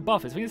 it's a good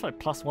buff. I think it's like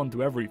 +1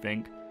 to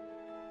everything.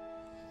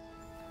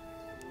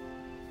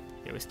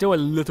 Yeah, we're still a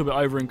little bit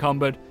over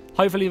encumbered.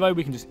 Hopefully, though,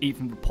 we can just eat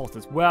from the pot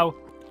as well.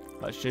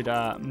 That should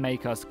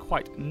make us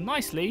quite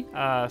nicely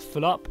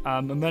fill up.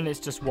 And then it's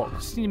just what? We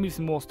just need to move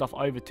some more stuff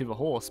over to the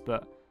horse.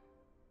 But,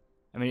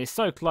 I mean, it's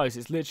so close.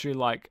 It's literally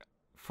like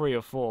 3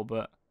 or 4.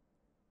 But,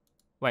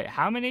 wait,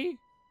 how many?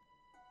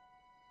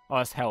 Oh,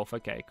 that's health.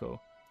 Okay, cool.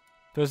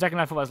 For a second,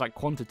 I thought that was like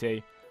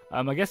quantity.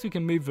 I guess we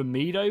can move the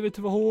meat over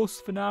to the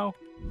horse for now.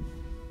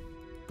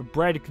 The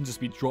bread can just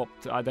be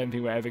dropped. I don't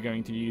think we're ever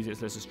going to use it,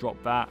 so let's just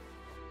drop that.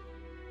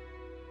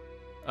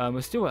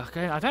 We're still...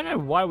 Okay, I don't know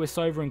why we're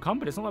so over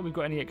encumbered. It's not like we've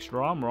got any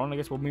extra armor on. I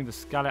guess we'll move the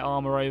skelet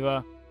armor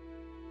over.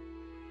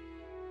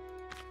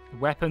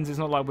 Weapons, it's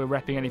not like we're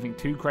repping anything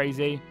too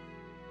crazy.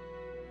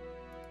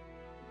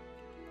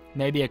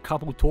 Maybe a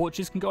couple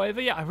torches can go over.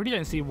 Yeah, I really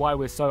don't see why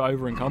we're so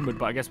over encumbered,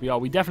 but I guess we are.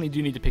 We definitely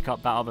do need to pick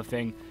up that other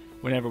thing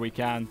whenever we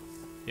can.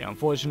 Yeah,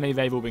 unfortunately,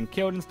 they've all been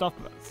killed and stuff,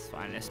 but that's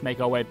fine. Let's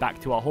make our way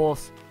back to our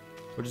horse.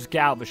 We'll just get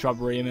out of the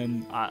shrubbery and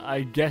then,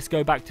 I guess,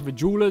 go back to the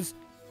jeweler's.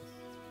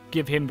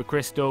 Give him the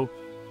crystal.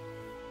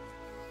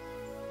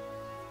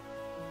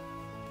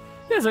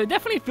 Yeah, so it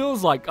definitely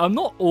feels like I'm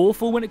not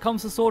awful when it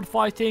comes to sword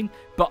fighting,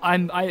 but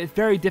it's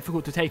very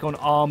difficult to take on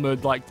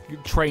armored,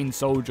 like, trained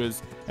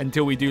soldiers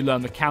until we do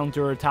learn the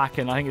counter attack,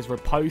 and I think it's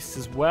riposte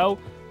as well.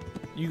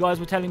 You guys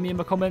were telling me in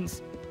the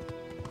comments.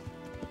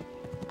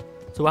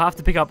 So we'll have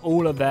to pick up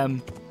all of them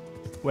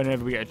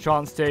whenever we get a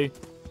chance to.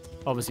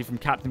 Obviously from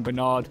Captain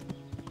Bernard.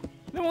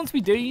 And then once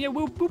we do, yeah,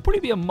 we'll probably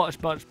be a much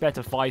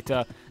better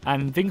fighter,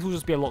 and things will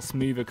just be a lot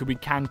smoother because we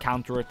can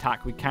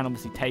counter-attack. We can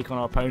obviously take on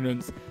our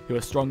opponents who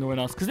are stronger than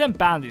us. Because then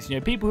bandits, you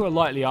know, people who are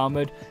lightly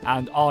armored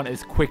and aren't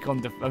as quick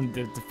on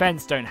the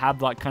defense, don't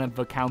have like kind of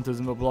the counters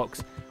and the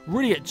blocks,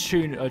 really get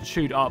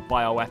chewed up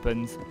by our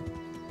weapons.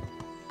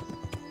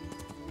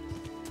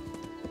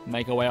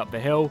 Make our way up the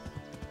hill.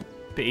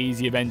 Bit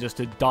easier then just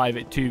to dive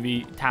it to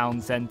the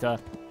town centre.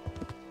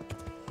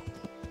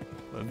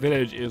 The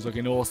village is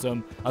looking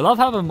awesome. I love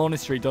how the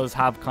monastery does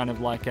have kind of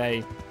like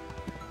a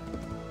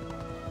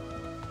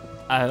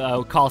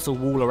castle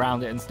wall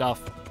around it and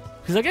stuff.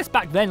 Because I guess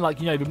back then, like,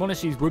 you know, the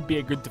monasteries would be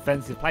a good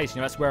defensive place.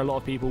 You know, that's where a lot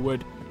of people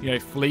would, you know,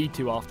 flee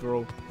to after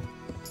all.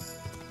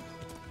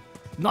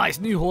 Nice,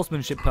 new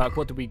horsemanship perk.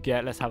 What do we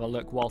get? Let's have a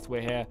look whilst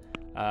we're here.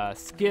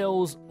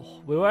 Skills.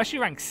 Oh, we're actually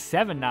ranked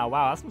 7 now.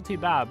 Wow, that's not too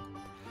bad.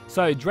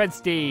 So,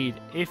 Dreadsteed.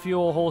 If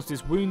your horse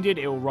is wounded,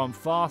 it will run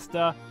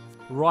faster.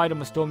 Ride on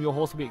the storm. Your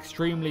horse will be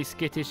extremely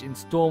skittish in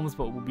storms,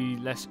 but will be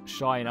less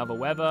shy in other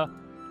weather.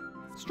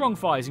 Strong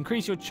Thighs.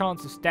 Increase your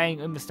chance of staying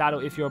in the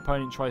saddle if your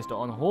opponent tries to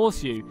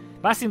unhorse you.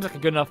 That seems like a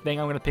good enough thing.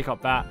 I'm going to pick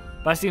up that.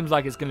 That seems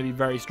like it's going to be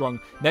very strong.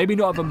 Maybe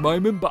not at the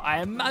moment, but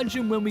I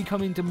imagine when we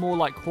come into more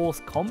like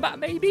horse combat,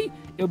 maybe,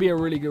 it'll be a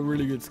really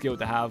good skill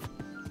to have.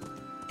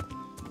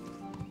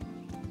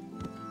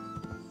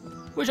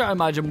 Which I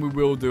imagine we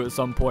will do at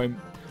some point.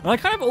 And I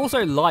kind of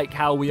also like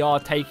how we are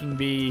taking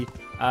the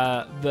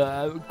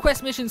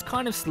quest missions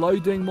kind of slow,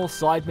 doing more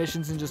side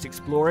missions and just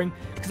exploring.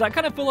 Because I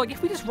kind of feel like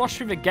if we just rush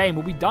through the game,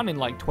 we'll be done in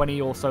like 20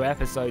 or so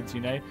episodes,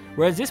 you know.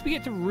 Whereas this, we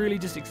get to really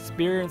just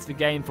experience the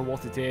game for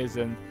what it is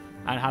and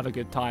have a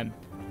good time.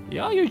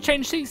 Yeah, you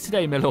changed seats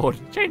today, my lord.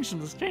 Change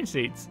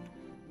seats.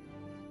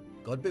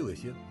 God be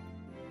with you.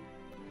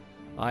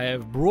 I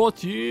have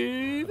brought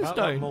you the About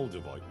that stone.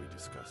 moldavite we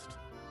discussed.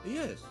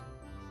 Yes.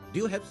 Do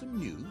you have some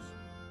news?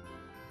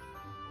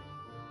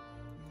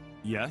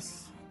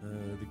 Yes.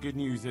 The good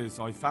news is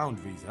I found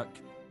Vizek.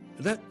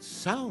 That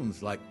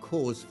sounds like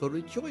cause for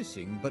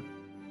rejoicing, but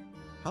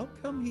how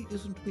come he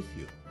isn't with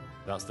you?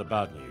 That's the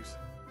bad news.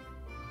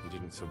 He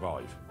didn't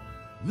survive.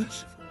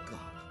 Merciful God.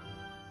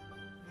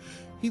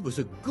 He was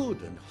a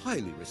good and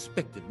highly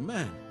respected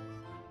man.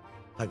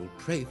 I will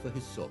pray for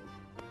his soul.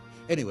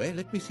 Anyway,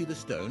 let me see the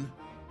stone,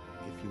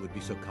 if you would be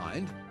so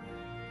kind.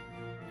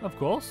 Of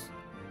course.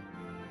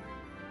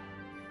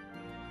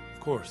 Of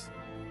course.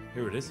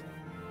 Here it is.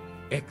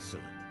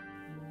 Excellent.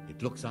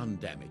 It looks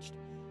undamaged.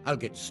 I'll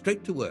get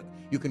straight to work.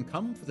 You can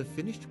come for the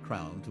finished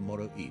crown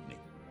tomorrow evening.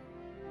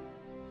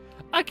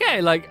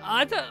 Okay, like,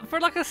 for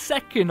like a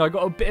second, I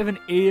got a bit of an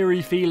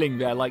eerie feeling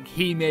there, like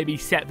he maybe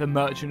set the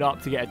merchant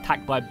up to get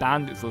attacked by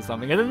bandits or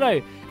something. I don't know.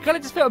 It kind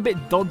of just felt a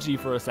bit dodgy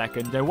for a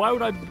second. Why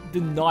would I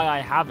deny I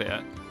have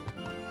it?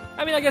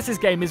 I mean, I guess this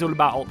game is all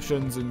about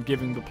options and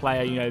giving the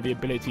player, you know, the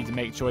ability to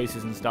make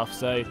choices and stuff,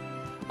 so...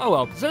 Oh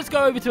well. So let's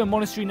go over to a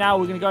monastery now.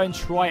 We're going to go and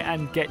try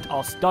and get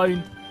our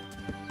stone,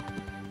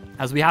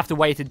 as we have to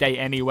wait a day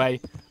anyway.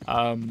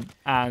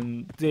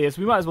 And yes,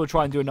 we might as well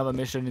try and do another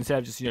mission instead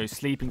of just, you know,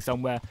 sleeping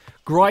somewhere.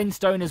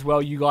 Grindstone as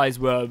well. You guys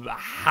were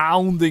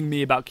hounding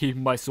me about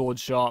keeping my sword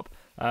sharp.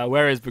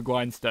 Where is the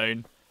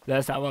grindstone?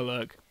 Let's have a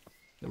look.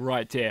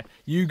 Right here.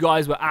 You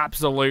guys were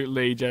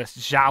absolutely just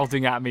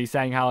shouting at me,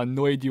 saying how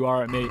annoyed you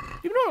are at me.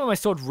 Even though my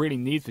sword really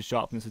needs for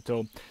sharpness at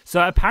all.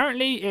 So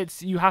apparently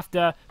it's, you have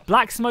to,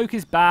 black smoke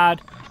is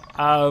bad,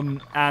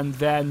 and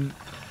then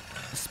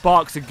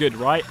sparks are good,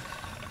 right?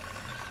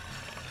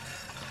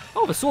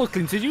 Oh, the sword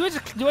clean. So do I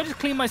just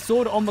clean my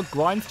sword on the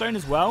grindstone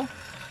as well?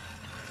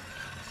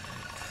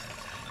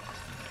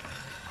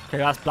 Okay,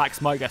 that's black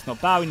smoke. That's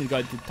not bad. We need to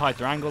go to a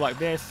tighter angle like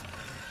this.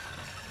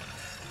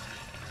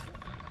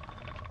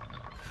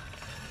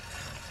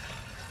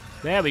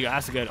 There we go.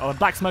 That's good. Oh,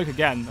 black smoke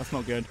again. That's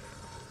not good.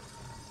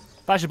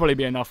 That should probably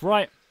be enough,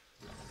 right?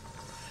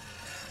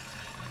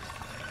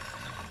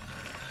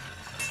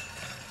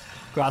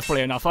 That's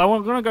probably enough.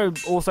 I'm going to go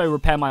also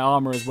repair my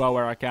armor as well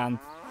where I can.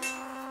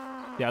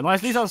 Yeah, nice.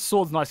 At least our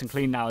sword's nice and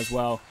clean now as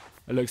well.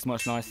 It looks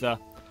much nicer.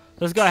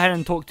 Let's go ahead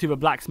and talk to the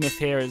blacksmith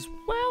here as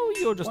well.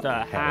 You're just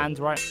a hand,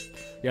 right?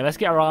 Yeah, let's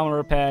get our armor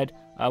repaired.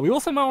 We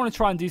also might want to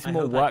try and do some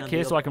more work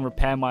here so I can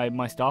repair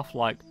my stuff.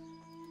 Like,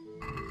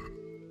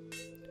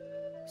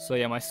 so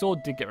yeah, my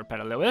sword did get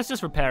repaired a little. Let's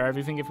just repair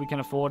everything if we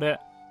can afford it.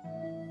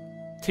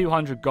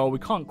 200 gold. We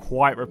can't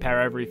quite repair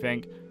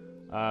everything.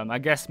 I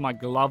guess my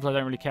gloves I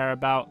don't really care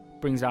about.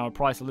 Brings down the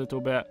price a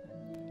little bit.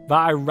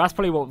 That's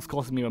probably what's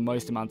costing me the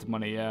most amount of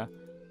money, yeah.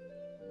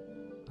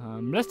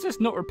 Let's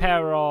just not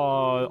repair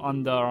our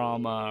under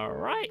armor,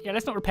 right? Yeah,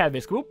 let's not repair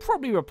this. We'll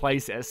probably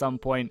replace it at some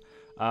point.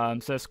 So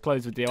let's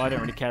close the deal. I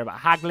don't really care about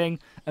haggling.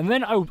 And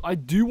then I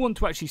do want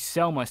to actually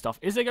sell my stuff.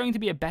 Is there going to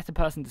be a better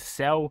person to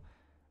sell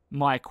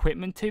my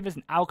equipment to? There's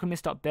an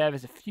alchemist up there.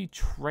 There's a few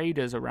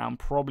traders around.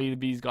 Probably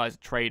these guys are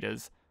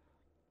traders.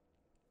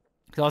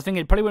 Because I was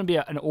thinking it probably wouldn't be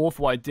an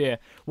awful idea.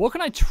 What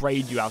can I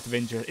trade you out of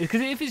interest?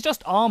 Because if it's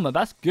just armor,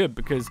 that's good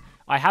because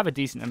I have a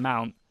decent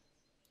amount.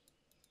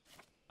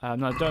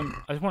 No, I don't.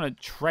 I just want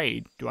to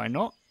trade. Do I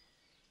not?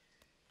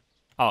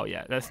 Oh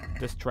yeah, let's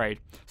trade.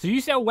 So you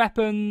sell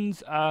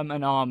weapons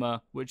and armor,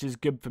 which is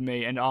good for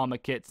me, and armor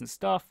kits and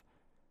stuff,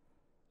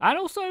 and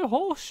also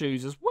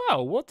horseshoes as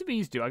well. What do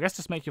these do? I guess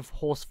just make your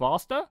horse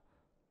faster.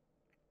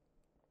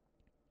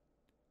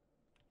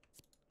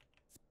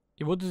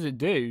 Yeah, what does it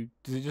do?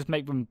 Does it just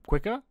make them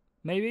quicker?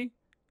 Maybe.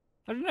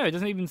 I don't know. It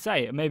doesn't even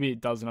say it. Maybe it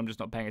does, and I'm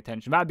just not paying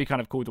attention. That'd be kind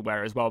of cool to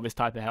wear as well. This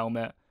type of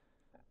helmet.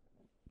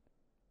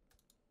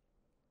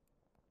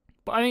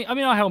 But I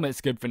mean, our helmet's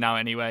good for now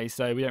anyway,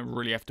 so we don't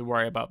really have to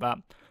worry about that.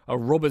 A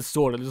robber's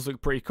sword, it does look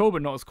pretty cool,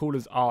 but not as cool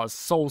as ours.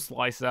 Soul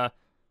Slicer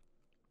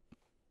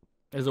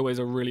is always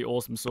a really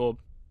awesome sword.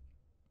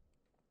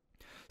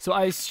 So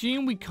I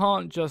assume we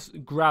can't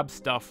just grab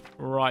stuff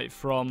right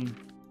from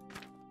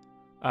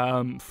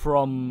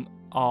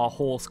our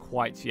horse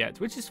quite yet,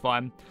 which is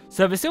fine.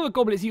 So the silver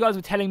goblets, you guys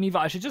were telling me that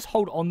I should just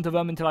hold on to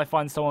them until I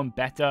find someone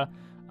better,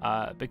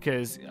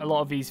 because a lot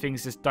of these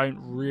things just don't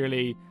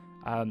really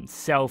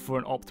sell for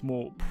an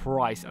optimal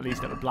price, at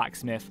least at the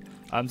blacksmith.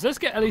 So let's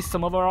get at least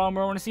some other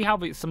armor. I want to see how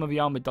some of the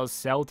armor does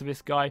sell to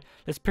this guy.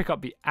 Let's pick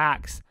up the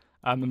axe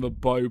and the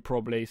bow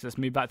probably. So let's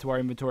move back to our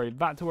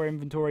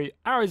inventory.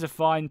 Arrows are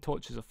fine,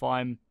 torches are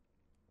fine.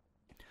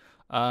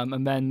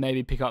 And then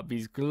maybe pick up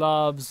these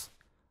gloves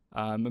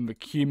and the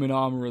cumin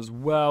armor as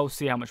well.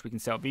 See how much we can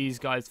sell these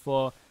guys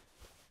for.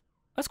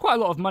 That's quite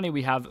a lot of money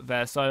we have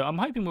there, so I'm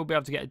hoping we'll be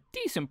able to get a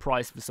decent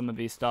price for some of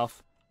these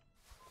stuff.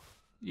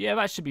 Yeah,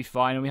 that should be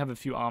fine, and we have a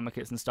few armor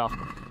kits and stuff.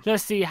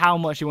 Let's see how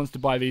much he wants to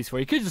buy these for.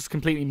 He could just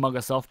completely mug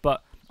us off,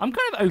 but I'm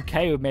kind of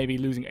okay with maybe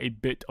losing a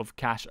bit of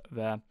cash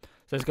there.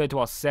 So let's go to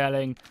our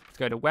selling. Let's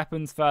go to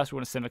weapons first. We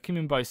want to send a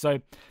Kimon bow. So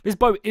this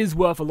bow is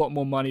worth a lot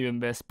more money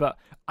than this, but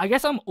I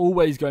guess I'm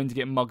always going to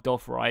get mugged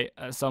off, right,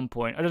 at some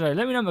point. I don't know.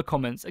 Let me know in the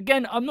comments.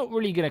 Again, I'm not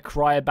really going to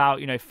cry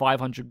about,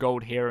 500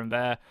 gold here and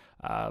there.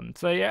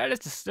 So yeah,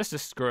 let's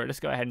just screw it.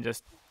 Let's go ahead and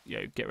just,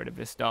 get rid of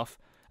this stuff.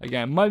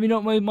 Again, might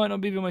not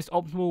be the most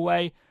optimal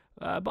way,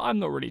 but I'm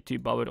not really too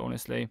bothered,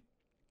 honestly.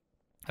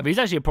 These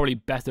actually are probably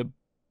better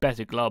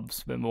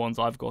gloves than the ones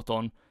I've got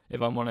on, if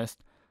I'm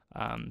honest.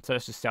 So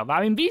let's just sell that.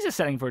 I mean, these are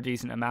selling for a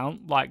decent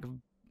amount, like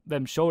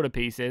them shoulder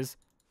pieces.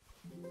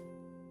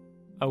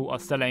 Are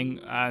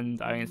selling,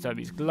 and I mean, so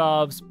these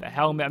gloves, the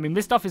helmet. I mean,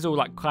 this stuff is all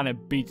like kind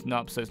of beaten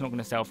up, so it's not going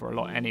to sell for a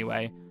lot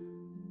anyway.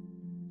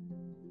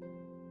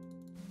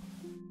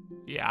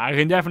 Yeah, I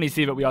can definitely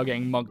see that we are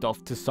getting mugged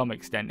off to some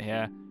extent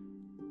here.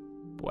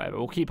 But whatever,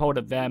 we'll keep hold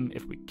of them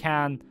if we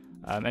can.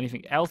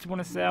 Anything else you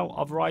want to sell?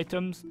 Other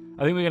items?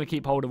 I think we're going to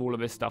keep hold of all of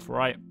this stuff,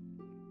 right?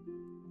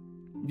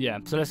 Yeah,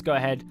 so let's go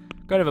ahead.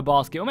 Go to the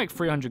basket. We'll make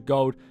 300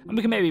 gold. And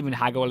we can maybe even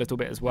haggle a little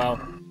bit as well.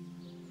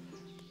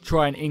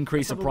 Try and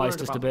increase the price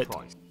just a bit.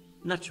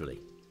 Naturally.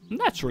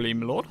 Naturally,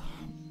 my lord.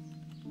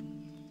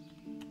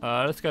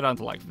 Let's go down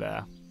to like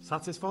there.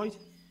 Satisfied?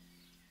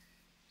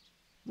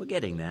 We're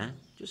getting there.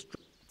 Just...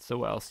 So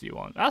what else do you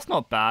want? That's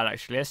not bad,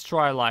 actually. Let's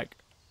try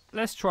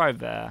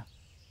there.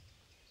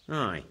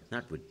 Aye,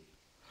 that would...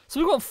 So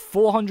we've got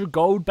 400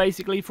 gold,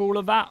 basically, for all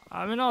of that.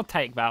 I mean, I'll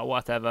take that,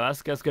 whatever.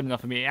 That's good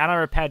enough for me. And I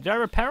repaired. Did I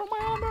repair all my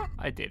armor?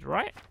 I did,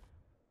 right?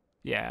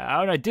 Yeah.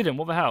 Oh, no, I didn't.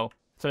 What the hell?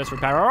 So let's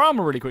repair our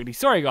armor really quickly.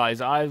 Sorry,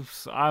 guys.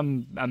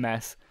 I'm a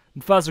mess.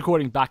 First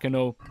recording back and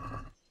all.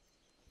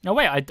 No,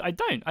 wait. I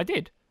don't. I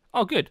did.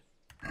 Oh, good.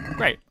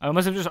 Great. I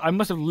must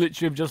have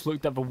literally just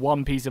looked at the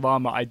one piece of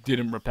armor I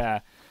didn't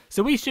repair.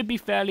 So we should be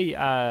fairly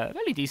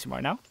decent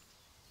right now.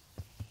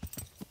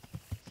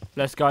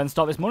 Let's go and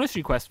start this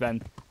monastery quest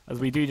then. As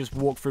we do just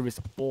walk through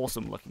this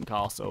awesome looking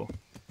castle.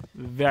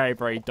 Very,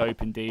 very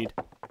dope indeed.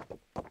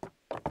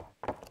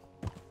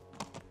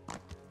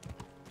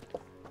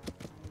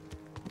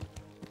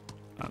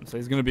 So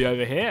he's going to be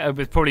over here.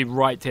 It's probably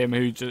right him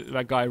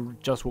that guy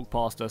just walked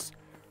past us.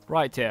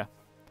 Right here.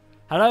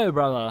 Hello,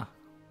 brother.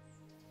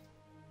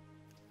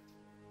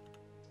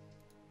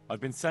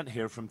 I've been sent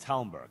here from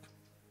Talmberg.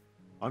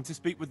 I'm to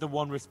speak with the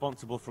one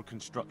responsible for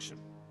construction.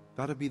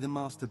 That'd be the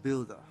master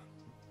builder.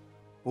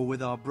 Or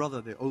with our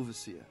brother, the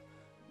overseer.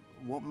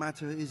 What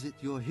matter is it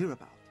you're here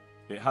about?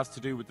 It has to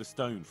do with the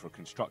stone for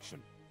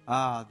construction.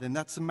 Ah, then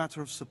that's a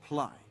matter of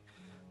supply.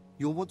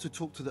 You'll want to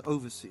talk to the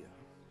overseer.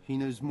 He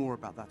knows more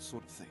about that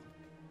sort of thing.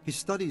 His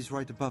study is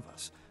right above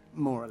us,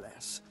 more or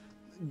less.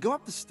 Go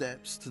up the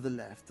steps to the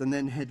left and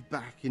then head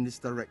back in this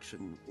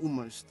direction,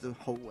 almost the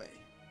whole way.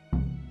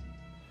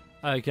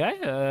 Okay,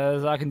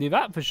 I can do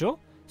that for sure.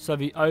 So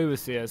the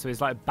overseer, so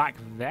he's like back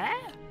there?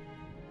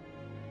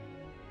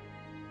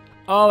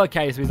 Oh,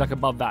 okay, so he's like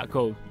above that.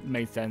 Cool,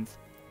 makes sense.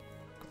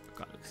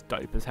 God, looks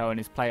dope as hell in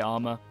his plate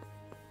armor.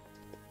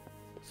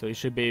 So he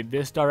should be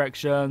this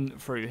direction,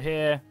 through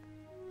here.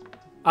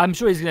 I'm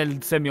sure he's going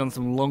to send me on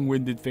some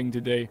long-winded thing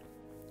to do.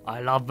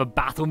 I love the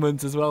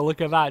battlements as well.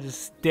 Look at that,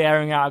 just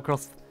staring out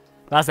across.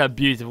 That's a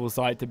beautiful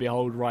sight to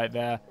behold right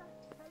there.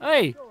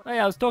 Hey,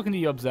 I was talking to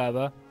you,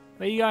 observer.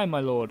 Where you going, my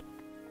lord?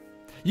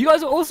 You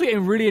guys are also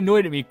getting really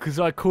annoyed at me because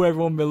I call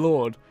everyone my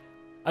lord.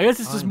 I guess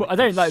it's just I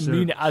don't like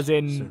mean it as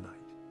in.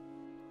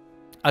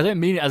 I don't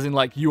mean it as in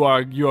like you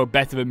are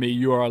better than me.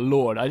 You are a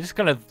lord. I just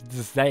kind of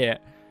just say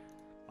it.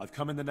 I've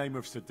come in the name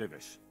of Sir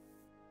Divish.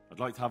 I'd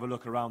like to have a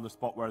look around the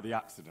spot where the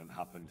accident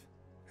happened.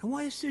 And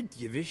why is Sir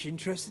Divish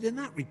interested in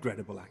that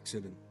regrettable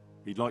accident?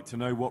 He'd like to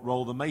know what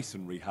role the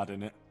masonry had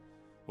in it,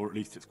 or at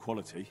least its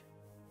quality.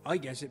 I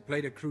guess it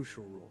played a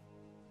crucial role,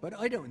 but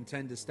I don't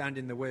intend to stand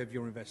in the way of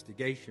your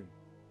investigation.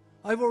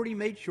 I've already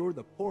made sure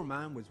the poor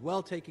man was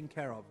well taken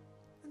care of,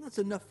 and that's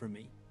enough for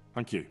me.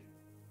 Thank you.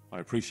 I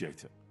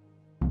appreciate it.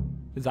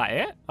 Is that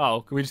it?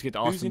 Oh, can we just get to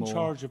ask Who's them in all?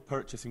 charge of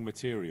purchasing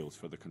materials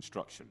for the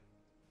construction?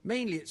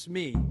 Mainly it's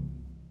me.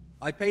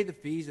 I pay the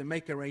fees and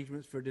make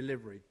arrangements for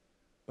delivery,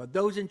 but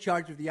those in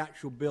charge of the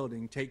actual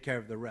building take care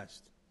of the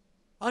rest.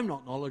 I'm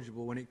not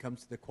knowledgeable when it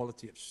comes to the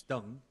quality of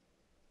stone.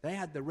 They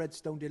had the red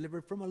stone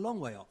delivered from a long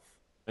way off.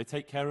 They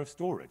take care of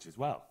storage as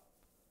well.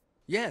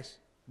 Yes,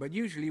 but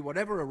usually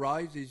whatever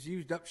arrives is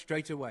used up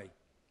straight away.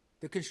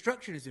 The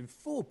construction is in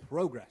full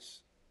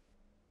progress.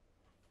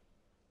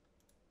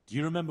 Do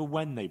you remember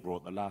when they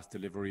brought the last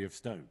delivery of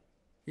stone?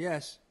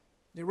 Yes,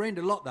 it rained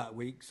a lot that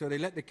week, so they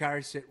let the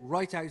carriage sit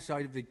right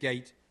outside of the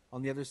gate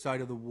on the other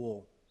side of the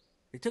wall.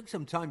 It took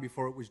some time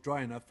before it was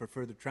dry enough for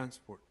further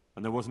transport.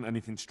 And there wasn't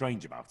anything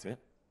strange about it?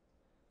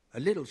 A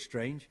little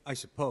strange, I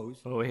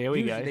suppose. Oh, here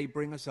we go. Usually they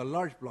bring us a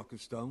large block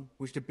of stone,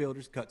 which the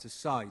builders cut to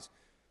size.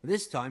 But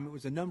this time it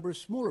was a number of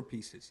smaller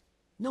pieces.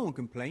 No one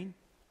complained.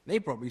 They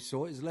probably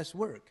saw it as less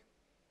work.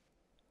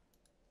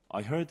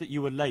 I heard that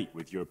you were late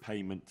with your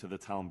payment to the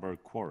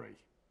Talmberg quarry.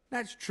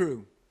 That's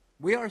true.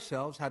 We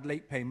ourselves had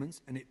late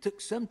payments, and it took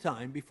some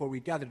time before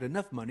we gathered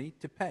enough money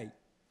to pay.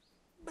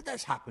 But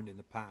that's happened in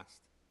the past.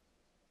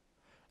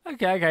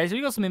 Okay, so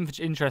we got some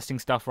interesting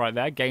stuff right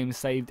there. Game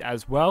saved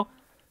as well.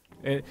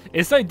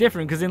 It's so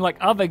different because in like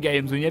other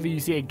games, whenever you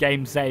see a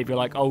game save, you're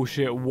like, oh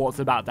shit, what's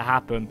about to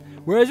happen?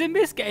 Whereas in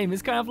this game,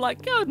 it's kind of like,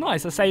 oh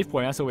nice, a save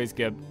point, that's always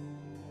good.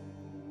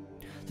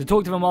 To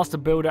talk to the master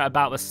builder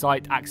about the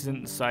site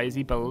accident, so is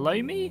he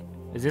below me?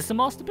 Is this the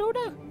master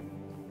builder?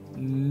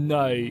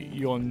 No,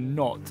 you're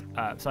not.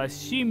 So I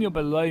assume you're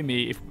below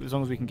me as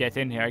long as we can get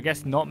in here. I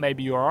guess not,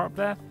 maybe you are up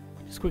there.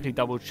 Just quickly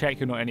double check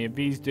you're not any of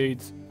these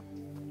dudes.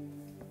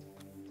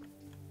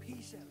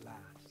 Peace at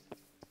last.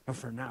 But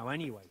for now,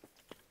 anyway.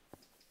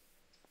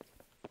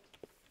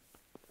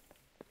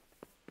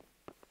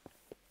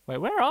 Wait,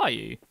 where are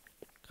you?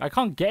 I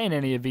can't get in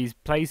any of these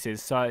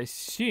places, so I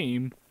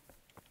assume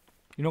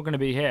you're not going to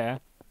be here.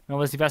 And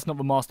obviously, that's not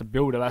the master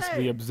builder, that's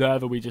the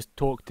observer we just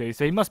talked to,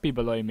 so he must be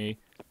below me.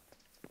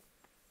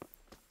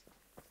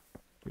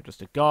 You're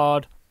just a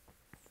guard.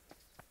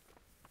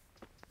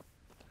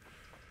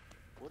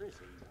 What is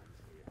he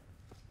wants here?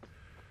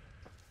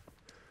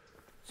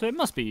 So it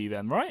must be you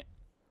then, right?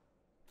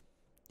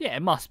 Yeah,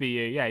 it must be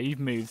you. Yeah, you've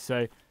moved,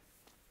 so...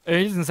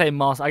 It doesn't say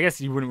master. I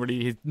guess you wouldn't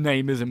really... His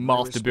name isn't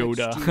Master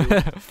Builder.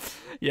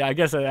 Yeah, I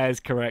guess that is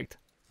correct.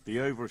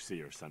 The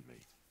overseer sent me.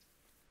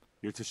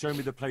 You're to show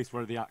me the place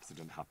where the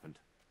accident happened.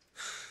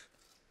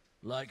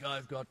 Like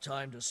I've got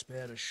time to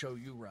spare to show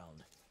you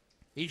round.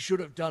 He should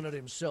have done it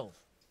himself.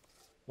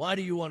 Why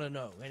do you want to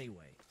know,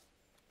 anyway?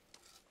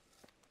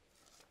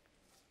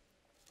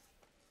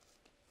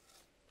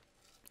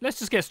 Let's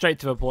just get straight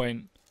to the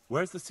point.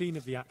 Where's the scene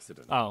of the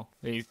accident? Oh,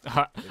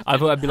 I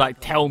thought I'd be like,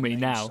 tell me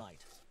now.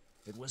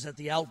 It was at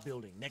the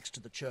outbuilding next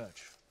to the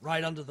church,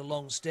 right under the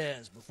long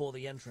stairs before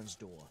the entrance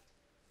door.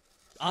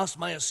 Ask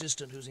my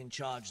assistant who's in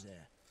charge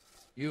there.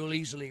 You'll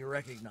easily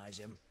recognize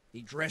him.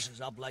 He dresses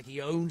up like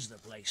he owns the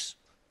place.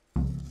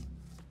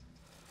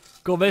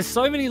 God, there's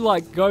so many,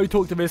 like, go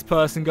talk to this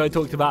person, go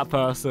talk to that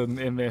person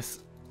in this.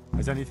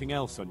 Has anything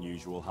else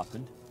unusual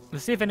happened?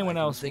 Let's see if anyone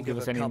else can give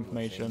us any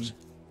information.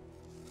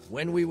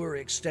 When we were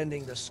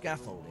extending the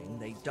scaffolding,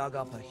 they dug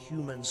up a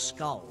human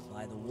skull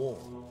by the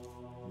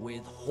wall,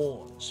 with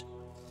horns.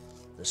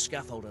 The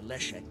scaffolder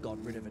Leszek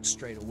got rid of it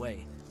straight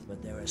away,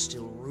 but there are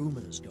still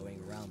rumors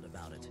going around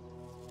about it,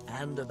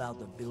 and about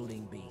the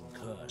building being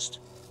cursed.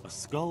 A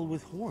skull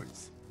with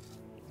horns?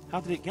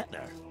 How did it get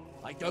there?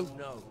 I don't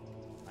know.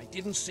 I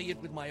didn't see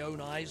it with my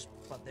own eyes,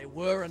 but there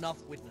were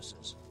enough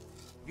witnesses.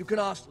 You can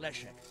ask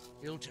Leszek.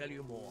 He'll tell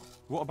you more.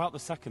 What about the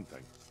second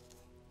thing?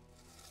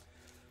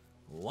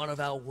 One of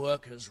our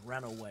workers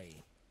ran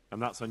away.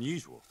 And that's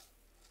unusual?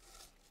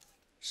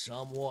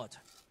 Somewhat.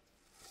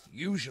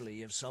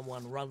 Usually, if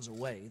someone runs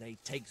away, they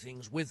take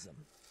things with them.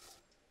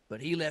 But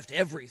he left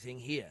everything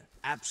here,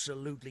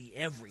 absolutely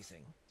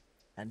everything,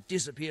 and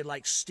disappeared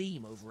like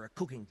steam over a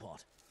cooking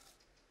pot.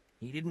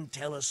 He didn't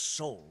tell a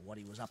soul what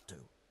he was up to.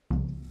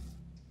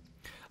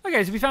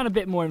 Okay, so we found a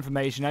bit more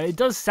information. Now, it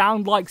does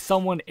sound like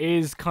someone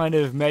is kind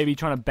of maybe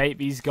trying to bait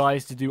these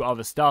guys to do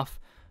other stuff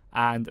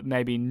and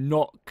maybe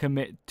not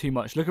commit too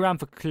much. Look around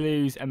for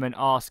clues and then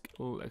ask,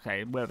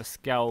 okay, where the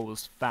skull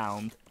was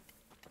found.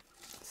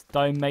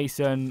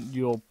 Stonemason,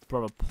 your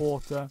brother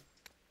Porter.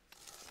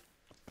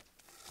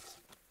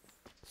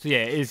 So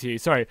yeah, it is you.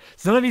 Sorry.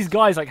 So none of these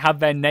guys like have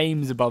their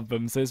names above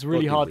them, so it's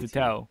really hard to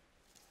tell.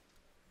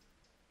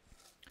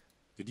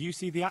 Did you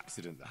see the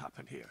accident that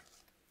happened here?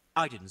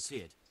 I didn't see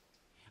it.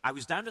 I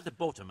was down at the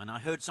bottom and I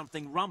heard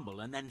something rumble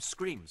and then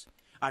screams.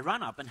 I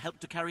ran up and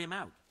helped to carry him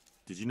out.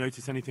 Did you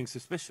notice anything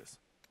suspicious?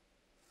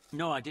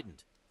 No, I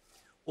didn't.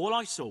 All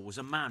I saw was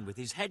a man with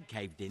his head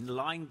caved in,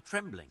 lying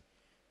trembling.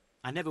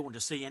 I never want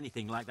to see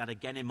anything like that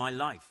again in my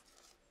life.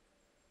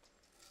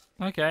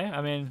 Okay,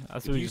 I mean,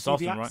 that's what we just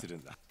asked him,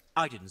 right?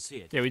 I didn't see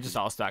it. Yeah, we just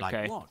asked that,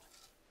 okay. Like what?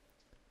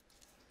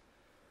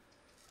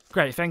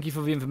 Great, thank you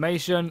for the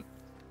information.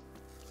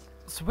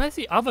 So where's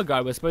the other guy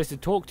we're supposed to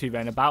talk to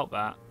then about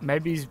that?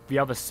 Maybe he's the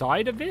other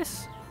side of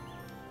this?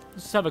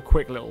 Let's just have a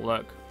quick little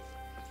look.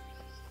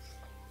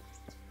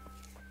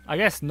 I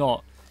guess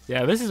not.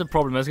 Yeah, this is a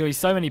problem. There's going to be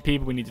so many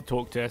people we need to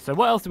talk to. So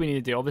what else do we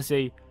need to do?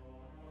 Obviously,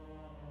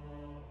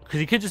 because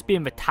he could just be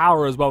in the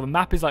tower as well. The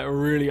map is like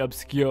really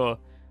obscure.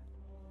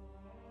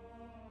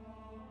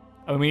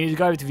 And we need to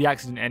go over to the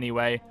accident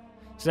anyway.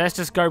 So let's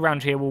just go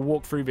around here. We'll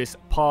walk through this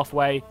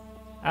pathway.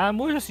 And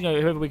we'll just, you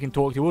know, whoever we can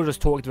talk to, we'll just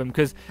talk to them.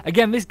 Because,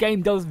 again, this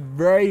game does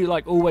very,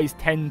 like, always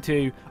tend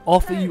to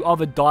offer you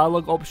other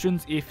dialogue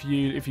options if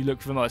you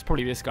look for them. Oh, it's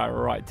probably this guy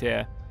right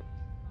here.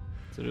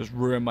 So just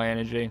ruin my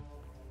energy.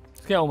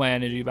 Let's get all my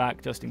energy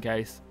back, just in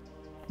case.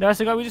 No, that's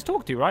the guy we just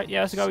talked to, right?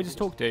 Yeah, that's the guy we just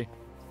talked to.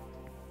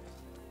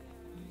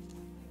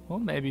 Well,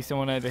 maybe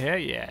someone over here.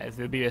 Yeah,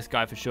 it'll be this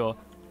guy for sure.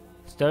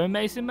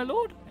 Stonemason, my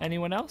lord?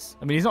 Anyone else?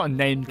 I mean, he's not a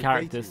named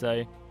character,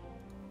 so...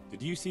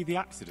 Did you see the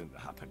accident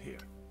that happened here?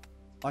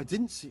 I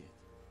didn't see it.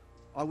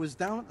 I was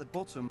down at the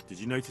bottom. Did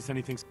you notice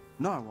anything?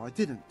 No, I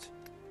didn't.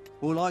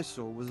 All I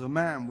saw was a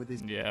man with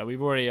his... Yeah,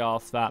 we've already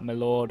asked that, my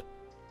lord.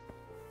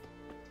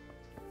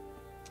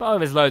 But oh,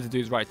 there's loads of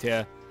dudes right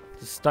here.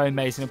 The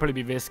stonemason will probably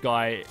be this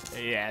guy.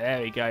 Yeah,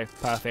 there we go.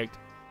 Perfect.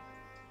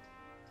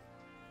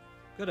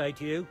 Good day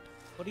to you.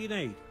 What do you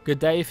need? Good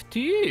day to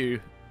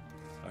you.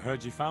 I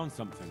heard you found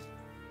something.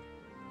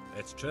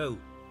 It's true.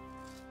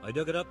 I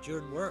dug it up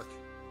during work.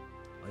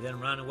 I then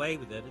ran away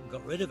with it and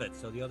got rid of it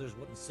so the others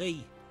wouldn't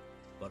see.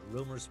 But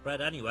rumors spread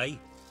anyway.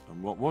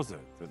 And what was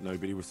it that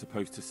nobody was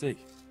supposed to see?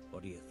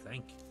 What do you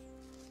think?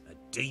 A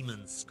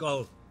demon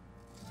skull.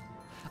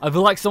 I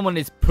feel like someone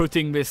is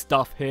putting this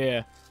stuff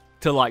here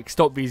to like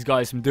stop these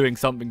guys from doing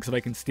something so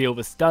they can steal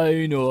the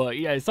stone, or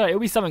yeah, so it'll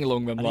be something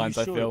along those lines.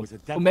 I feel.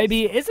 Or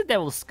maybe it is a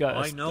devil's skull.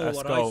 I know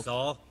what I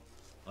saw.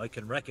 I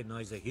can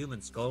recognize a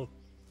human skull,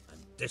 and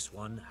this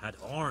one had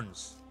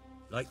horns,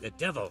 like the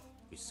devil.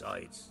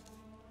 Besides,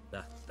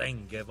 that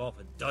thing gave off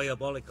a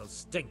diabolical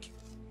stink.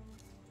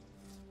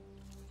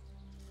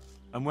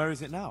 And where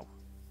is it now?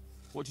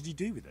 What did you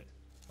do with it?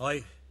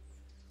 I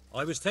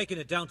was taking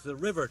it down to the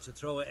river to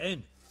throw it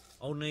in.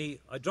 Only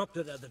I dropped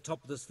it at the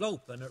top of the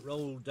slope and it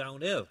rolled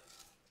downhill.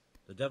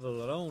 The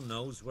devil alone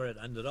knows where it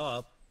ended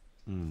up.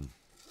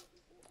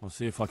 I'll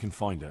see if I can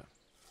find it.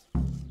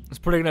 It's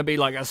probably going to be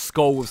like a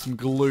skull with some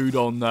glued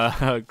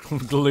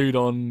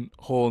on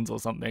horns or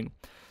something.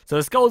 So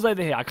the skull's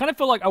over here. I kind of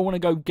feel like I want to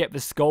go get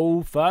the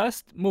skull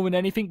first, more than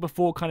anything,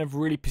 before kind of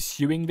really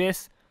pursuing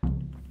this.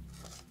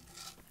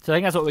 So I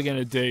think that's what we're going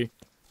to do.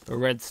 The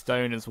red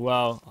stone as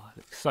well. Oh, it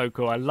looks so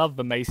cool. I love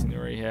the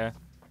masonry here.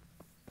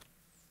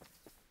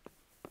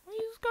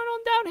 What's going on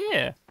down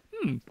here?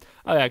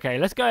 Oh, okay,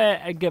 let's go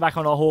and get back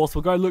on our horse.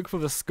 We'll go look for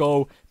the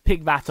skull,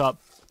 pick that up.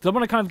 So I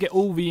want to kind of get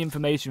all the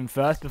information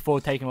first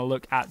before taking a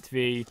look at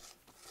the...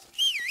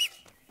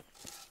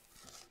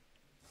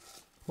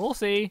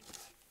 Horsey.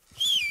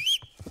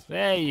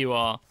 There you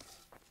are.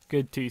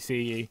 Good to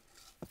see you.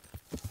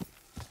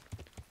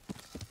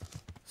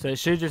 So it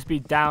should just be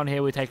down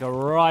here. We take a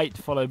right,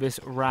 follow this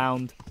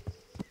round,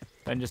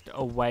 then just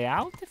a way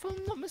out, if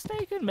I'm not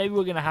mistaken. Maybe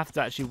we're going to have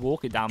to actually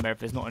walk it down there if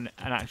there's not an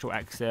actual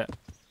exit.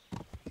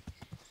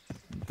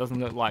 Doesn't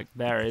look like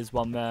there is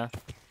one there.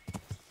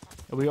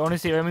 We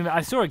honestly, I mean,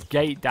 I saw a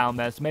gate down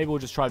there, so maybe we'll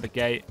just try the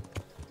gate.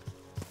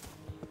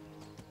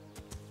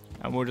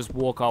 And we'll just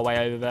walk our way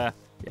over there.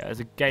 Yeah,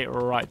 there's a gate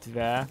right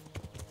there.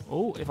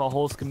 Oh, if our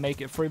horse can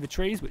make it through the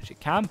trees, which it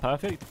can,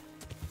 perfect.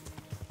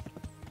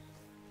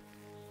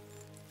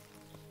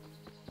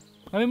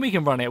 I mean, we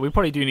can run it. We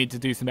probably do need to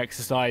do some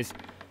exercise,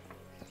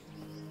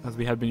 as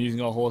we have been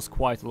using our horse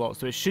quite a lot.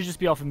 So it should just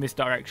be off in this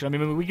direction. I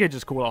mean, we could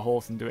just call our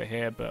horse and do it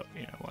here, but,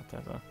 you know,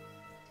 whatever.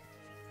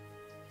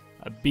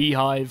 A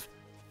beehive.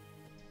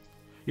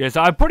 Yeah,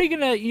 so I'm probably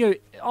going to, you know,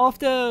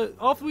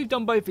 after we've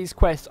done both these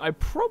quests, I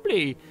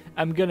probably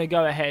am going to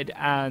go ahead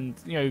and,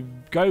 you know,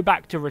 go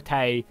back to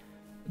Rattay,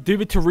 do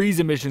the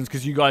Teresa missions,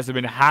 because you guys have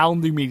been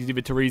hounding me to do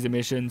the Teresa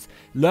missions,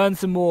 learn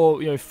some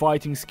more, you know,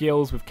 fighting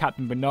skills with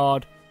Captain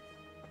Bernard.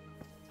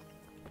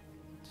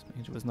 Just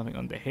making sure there's nothing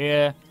under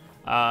here.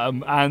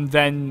 And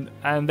then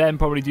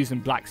probably do some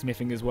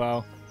blacksmithing as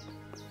well.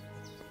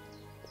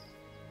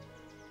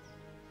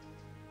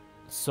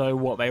 So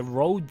what, they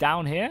rolled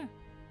down here?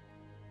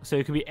 So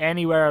it could be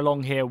anywhere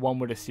along here, one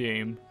would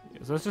assume.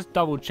 So let's just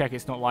double check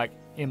it's not like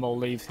Immol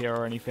leaves here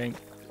or anything.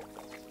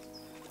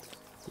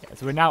 Yeah,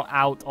 so we're now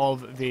out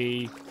of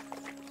the...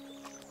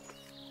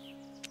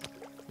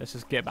 Let's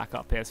just get back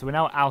up here. So we're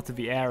now out of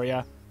the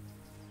area.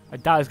 I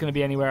doubt it's going to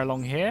be anywhere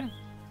along here.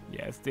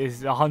 Yeah, it's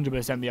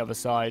 100% the other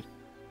side.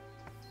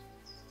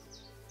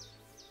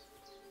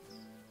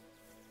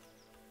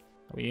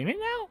 Are we in it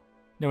now?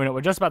 No, we're not.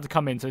 We're just about to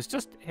come in. So it's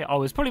just here.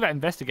 Oh, it's probably that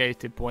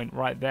investigated point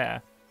right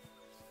there.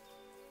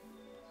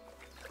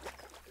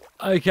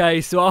 Okay,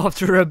 so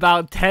after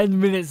about 10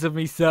 minutes of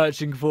me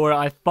searching for it,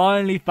 I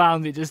finally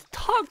found it just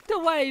tucked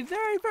away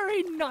very,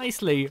 very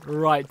nicely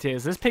right here.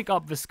 So let's pick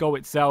up the skull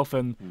itself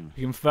and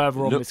we can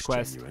further on this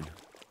quest. Genuine,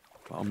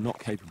 but I'm not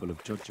capable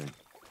of judging.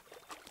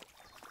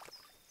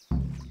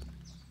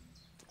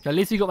 So at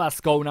least we got that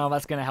skull now.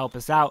 That's going to help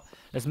us out.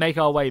 Let's make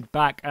our way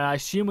back. And I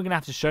assume we're going to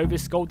have to show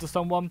this skull to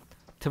someone.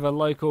 To the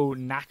local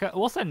knacker.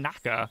 What's a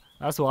knacker?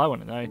 That's what I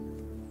want to know.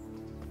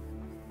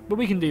 But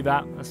we can do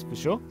that, that's for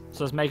sure.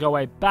 So let's make our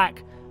way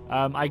back.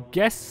 I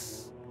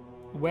guess...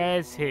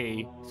 Where's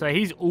he? So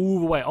he's all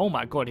the way... Oh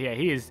my god, yeah,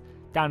 he is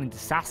down into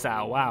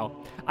Sasau.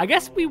 Wow. I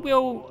guess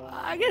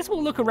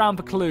we'll look around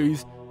for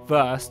clues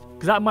first.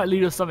 Because that might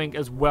lead us something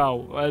as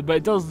well. But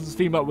it does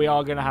seem like we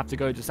are going to have to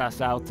go to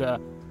Sasau to...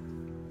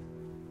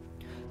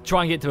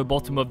 try and get to the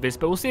bottom of this.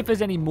 But we'll see if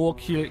there's any more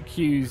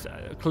clues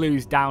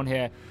down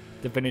here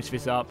to finish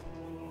this up.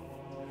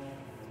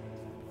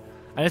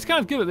 And it's kind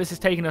of good that this is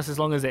taking us as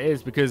long as it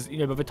is, because, you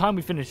know, by the time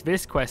we finish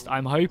this quest,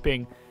 I'm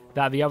hoping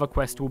that the other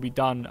quest will be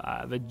done.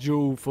 The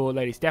duel for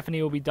Lady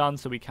Stephanie will be done,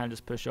 so we can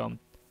just push on.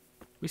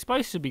 We're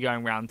supposed to be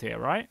going around here,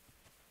 right?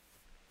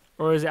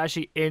 Or is it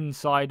actually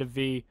inside of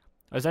the...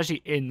 Oh, it's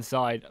actually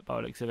inside,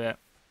 by the looks of it.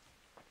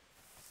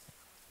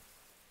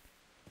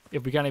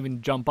 If we can't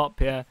even jump up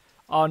here.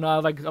 Oh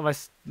no, like, have I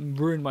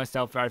ruined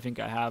myself there? I think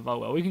I have. Oh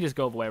well, we can just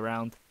go all the way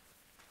around.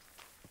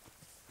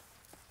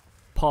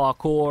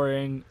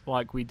 Parkouring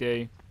like we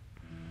do.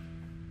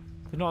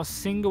 There's not a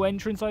single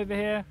entrance over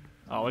here.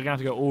 Oh, we're gonna have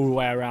to go all the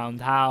way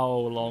around. How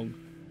long?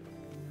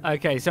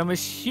 Okay, so I'm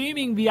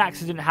assuming the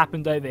accident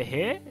happened over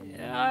here.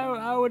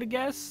 I would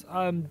guess.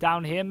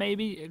 Down here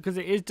maybe, because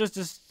it is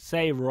just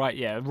say right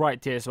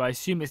here. So I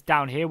assume it's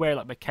down here where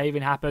like the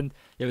cave-in happened.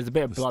 There was a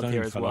bit of blood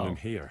here as fell on well. him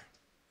here.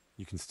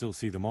 You can still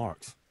see the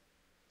marks.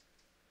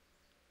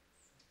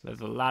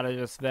 There's a ladder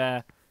just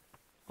there.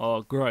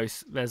 Oh,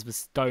 gross. There's the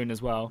stone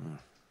as well.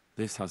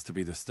 This has to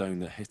be the stone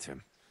that hit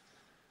him.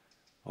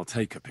 I'll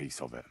take a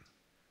piece of it.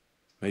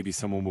 Maybe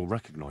someone will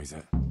recognize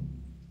it.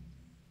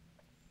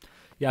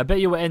 Yeah, I bet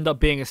you will end up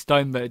being a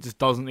stone that it just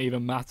doesn't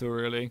even matter,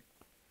 really.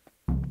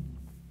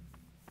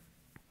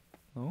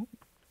 Oh,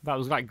 that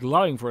was like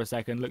glowing for a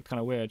second. Looked kind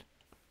of weird.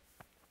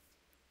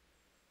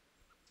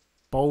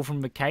 Bowl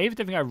from the cave?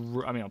 Don't think I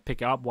mean, I'll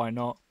pick it up. Why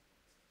not?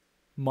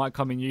 Might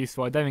come in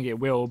useful. I don't think it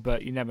will,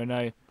 but you never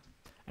know.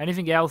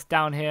 Anything else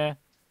down here?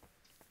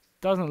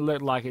 Doesn't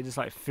look like it. Just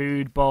like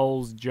food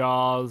bowls,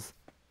 jars.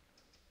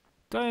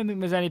 Don't think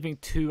there's anything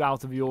too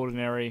out of the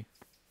ordinary.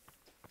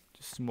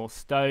 Just some more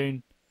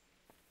stone.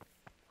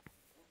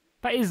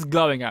 That is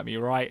glowing at me,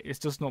 right? It's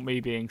just not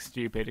me being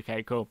stupid.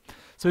 Okay, cool.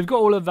 So we've got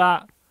all of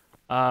that.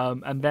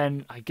 And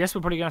then I guess we're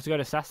probably going to have to go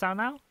to Sasau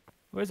now.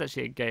 Where's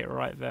actually a gate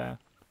right there?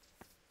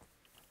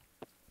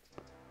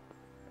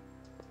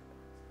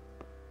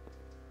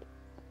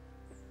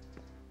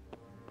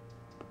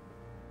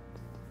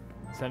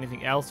 Is there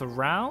anything else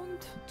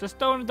around? Just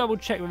don't want to double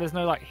check that there's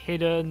no like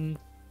hidden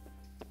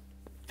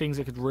things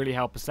that could really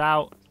help us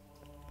out.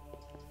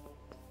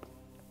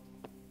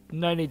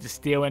 No need to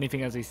steal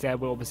anything, as he said.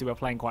 Well, obviously we're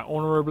playing quite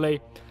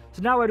honorably.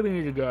 So now where do we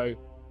need to go?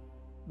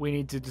 We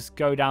need to just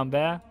go down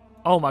there.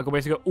 Oh my god, we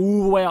have to go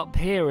all the way up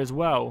here as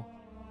well.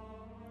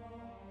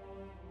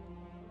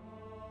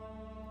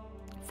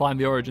 Find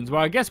the origins.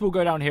 Well, I guess we'll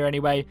go down here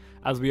anyway,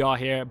 as we are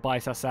here by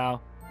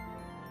Sasau.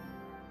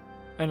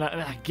 And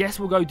I guess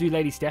we'll go do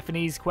Lady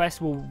Stephanie's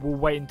quest. We'll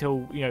wait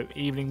until, you know,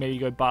 evening. Maybe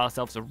go buy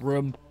ourselves a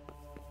room.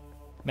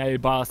 Maybe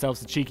buy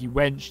ourselves a cheeky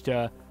wench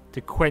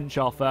to quench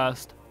our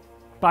thirst.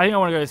 But I think I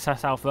want to go to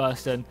Sasau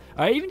first, and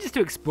even just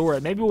to explore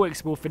it. Maybe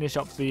we'll finish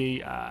up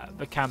the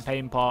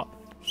campaign part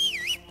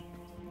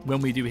when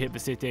we do hit the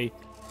city.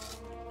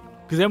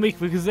 Because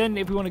then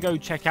if we want to go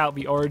check out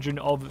the origin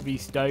of the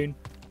stone,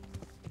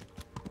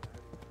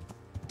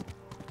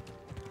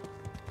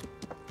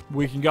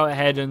 we can go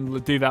ahead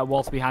and do that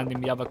whilst we hand in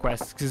the other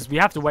quests, because we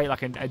have to wait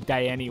like a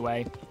day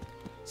anyway.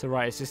 So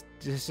right, it's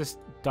just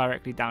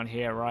directly down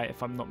here, right?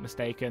 If I'm not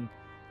mistaken.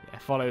 Yeah,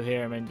 follow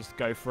here and then just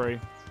go through.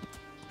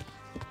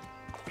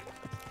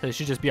 So it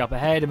should just be up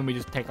ahead, and then we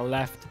just take a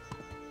left.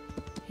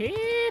 Here,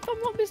 if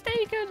I'm not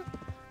mistaken.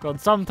 God,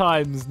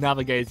 sometimes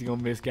navigating on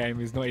this game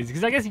is not easy,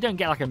 because I guess you don't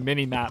get like a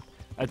mini-map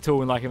at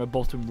all in like in the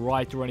bottom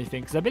right or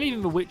anything, because I believe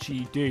in The Witcher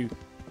you do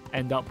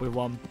end up with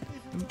one.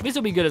 This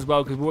will be good as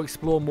well, because we'll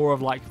explore more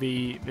of like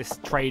this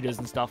traders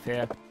and stuff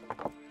here.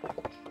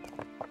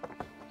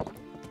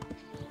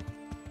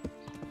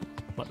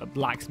 Like the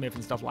blacksmith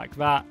and stuff like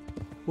that.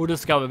 We'll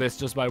discover this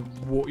just by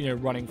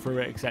running through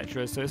it,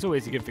 etc. So it's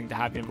always a good thing to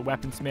have, the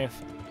weaponsmith.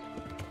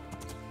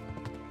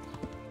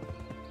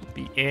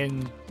 The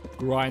inn,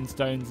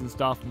 grindstones and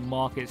stuff,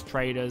 markets,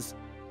 traders.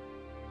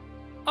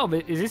 Oh,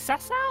 but is this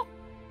Sasau?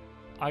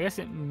 I guess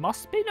it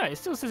must be. No, it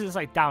still says it's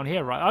like down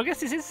here, right? I guess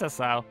this is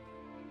Sasau.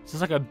 It's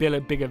just like a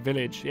bigger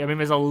village. I mean,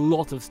 there's a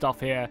lot of stuff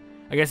here.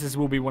 I guess this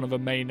will be one of the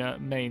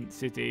main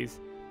cities.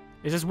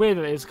 It's just weird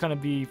that it's kind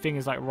of the thing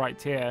is like right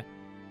here.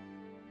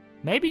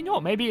 Maybe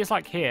not. Maybe it's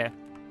like here.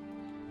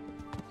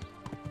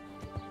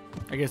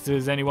 I guess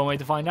there's only one way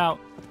to find out.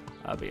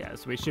 But yeah,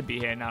 so we should be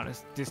here now.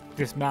 Let's just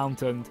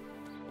dismount and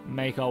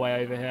make our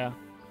way over here.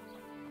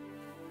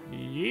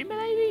 You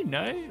maybe?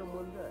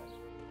 No?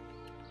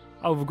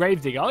 Oh, the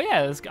gravedigger. Oh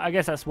yeah, I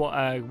guess that's what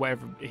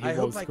whatever he was called. I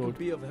hope I can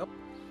be of help.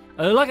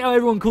 I like how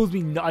everyone calls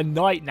me a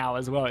knight now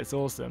as well. It's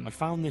awesome. I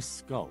found this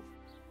skull.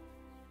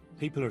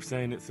 People are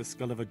saying it's the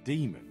skull of a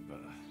demon,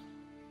 but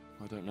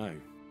I don't know.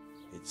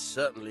 It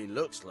certainly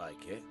looks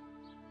like it,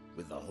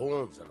 with the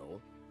horns and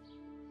all.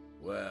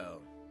 Well,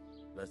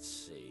 let's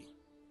see.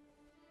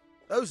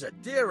 Those are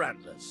deer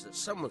antlers that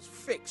someone's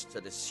fixed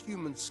to this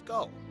human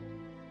skull.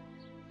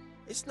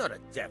 It's not a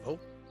devil,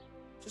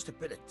 just a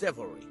bit of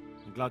devilry.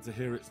 I'm glad to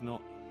hear it's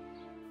not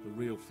the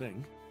real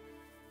thing.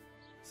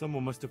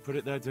 Someone must have put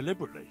it there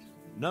deliberately,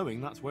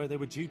 knowing that's where they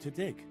were due to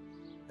dig.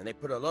 And they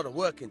put a lot of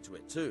work into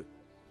it too.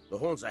 The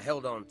horns are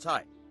held on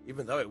tight,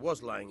 even though it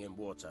was lying in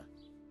water.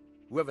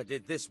 Whoever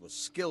did this was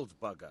skilled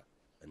bugger,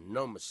 and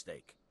no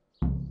mistake.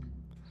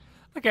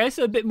 Okay,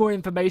 so a bit more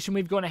information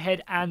we've gone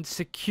ahead and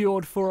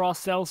secured for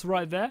ourselves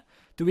right there.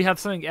 Do we have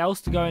something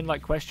else to go and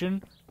like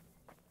question?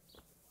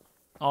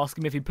 Ask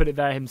him if he put it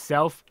there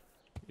himself.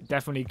 It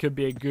definitely could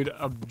be a good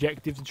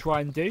objective to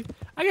try and do.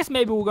 I guess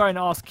maybe we'll go and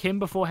ask him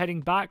before heading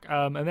back,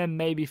 and then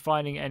maybe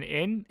finding an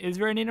inn. Is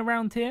there an inn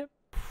around here?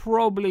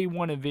 Probably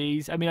one of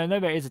these. I mean, I know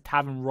there is a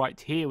tavern right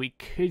here we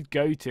could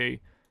go to.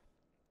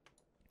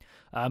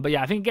 But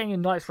yeah, I think getting a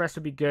night's rest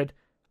would be good.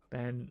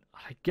 then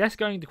I guess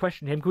going to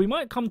question him, because we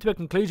might come to a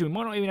conclusion. We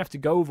might not even have to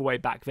go all the way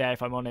back there,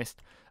 if I'm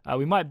honest.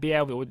 We might be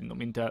able to, I didn't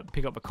mean to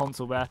pick up the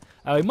console there.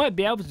 We might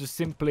be able to just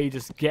simply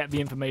just get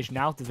the information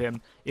out of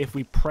him if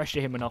we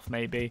pressure him enough,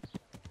 maybe.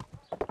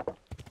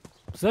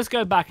 So let's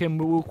go back and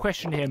we'll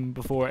question him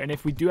before, and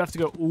if we do have to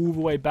go all the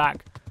way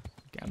back,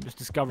 okay, I'm just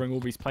discovering all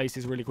these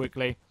places really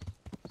quickly.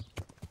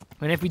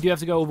 And if we do have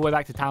to go all the way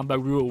back to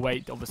Talmberg, we will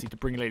wait, obviously, to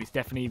bring Lady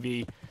Stephanie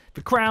the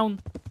crown.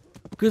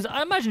 Because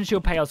I imagine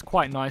she'll pay us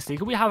quite nicely,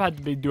 because we have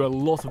had to do a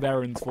lot of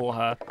errands for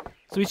her.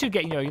 So we should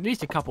get, you know, at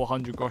least a couple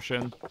hundred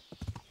groschen.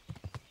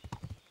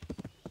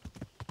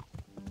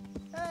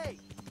 Hey!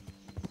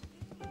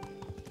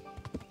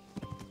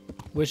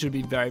 Which would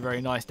be very,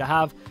 very nice to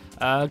have.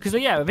 Because,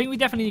 yeah, I think we're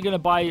definitely going to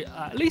buy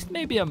at least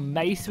maybe a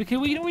mace. We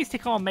can always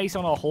stick our mace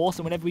on our horse,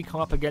 and whenever we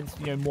come up against,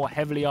 you know, more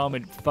heavily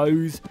armored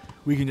foes,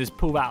 we can just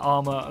pull that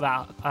armor,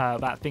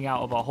 that thing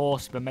out of our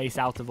horse, the mace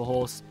out of the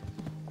horse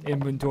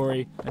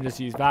inventory, and just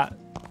use that.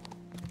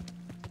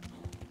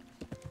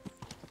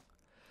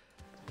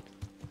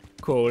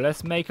 Cool,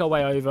 let's make our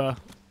way over.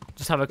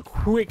 Just have a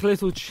quick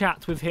little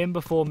chat with him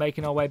before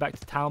making our way back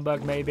to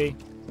Talmberg, maybe.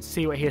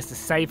 See what he has to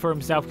say for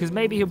himself, because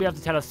maybe he'll be able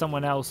to tell us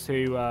someone else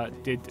who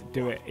did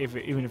do it,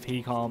 even if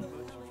he can't.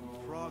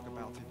 Prague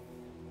about it,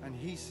 and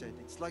he said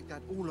it's like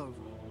that all over.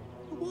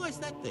 Why is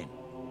that then?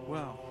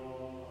 Well,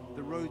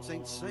 the roads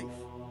ain't safe,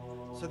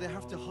 so they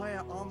have to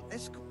hire armed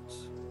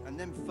escorts, and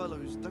them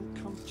fellows don't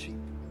come cheap.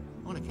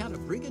 On account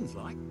of brigands,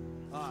 like?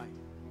 Aye,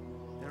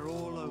 they're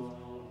all over.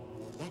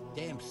 That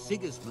damn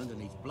Sigismund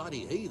and his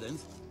bloody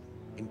heathens.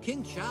 In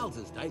King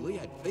Charles's day, we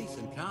had peace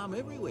and calm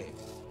everywhere.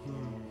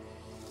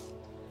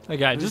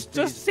 Okay, just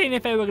seeing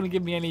if they were going to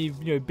give me any,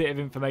 you know, bit of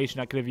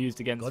information I could have used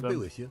against them. God be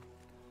with you.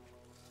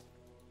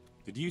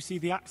 Did you see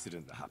the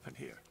accident that happened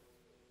here?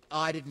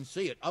 I didn't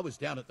see it. I was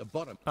down at the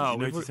bottom. Oh,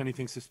 Did you notice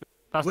anything suspicious?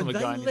 That's When not the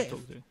they guy I need to talk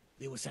left, to.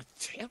 there was a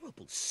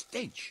terrible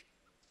stench.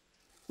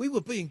 We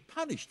were being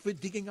punished for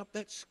digging up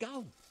that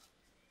skull.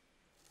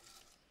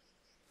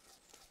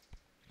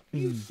 Are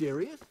you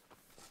serious?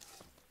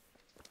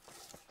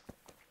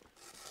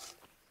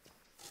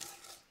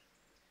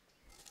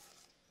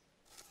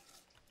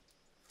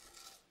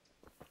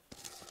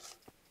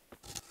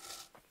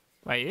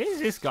 Wait, it is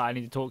this guy I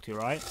need to talk to,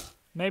 right?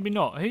 Maybe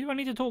not. Who do I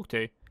need to talk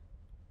to?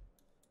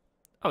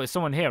 Oh, it's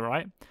someone here,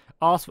 right?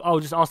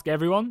 Just ask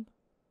everyone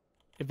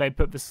if they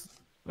put this.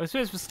 I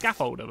suppose it's for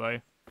scaffolder, though.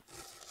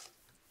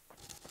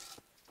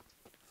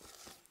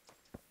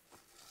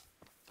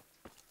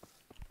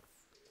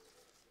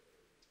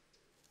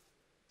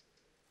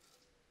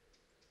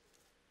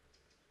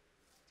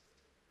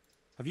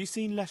 Have you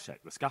seen Leszek,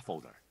 the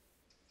scaffolder?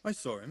 I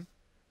saw him.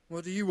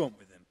 What do you want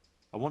with him?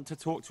 I want to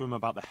talk to him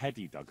about the head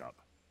he dug up.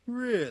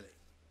 Really?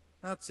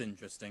 That's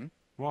interesting.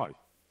 Why?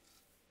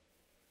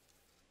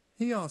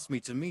 He asked me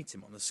to meet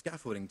him on the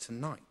scaffolding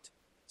tonight,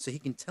 so he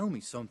can tell me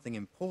something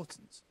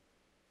important.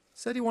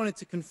 Said he wanted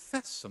to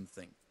confess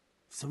something.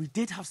 So he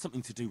did have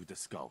something to do with the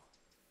skull.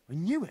 I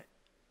knew it.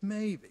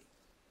 Maybe.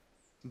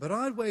 But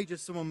I'd wager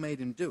someone made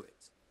him do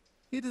it.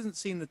 He doesn't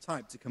seem the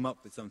type to come up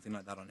with something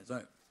like that on his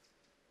own.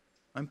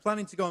 I'm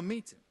planning to go and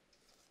meet him.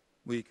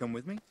 Will you come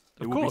with me?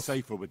 It will be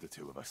safer with the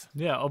two of us.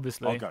 Yeah,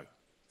 obviously. I'll go.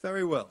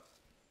 Very well.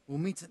 We'll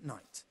meet at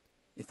night.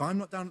 If I'm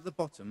not down at the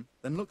bottom,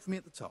 then look for me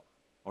at the top.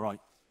 All right.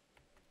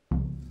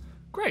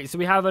 Great, so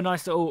we have a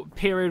nice little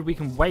period we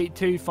can wait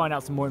to find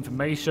out some more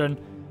information.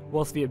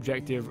 What's the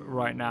objective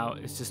right now?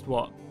 It's just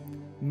what?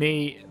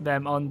 Me,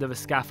 them under the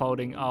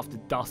scaffolding after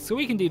dusk. So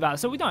we can do that.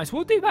 So we're nice.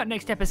 We'll do that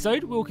next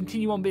episode. We'll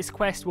continue on this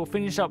quest. We'll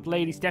finish up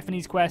Lady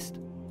Stephanie's quest.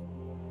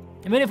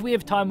 And then if we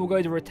have time, we'll go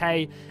to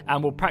Rete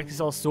and we'll practice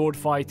our sword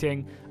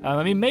fighting.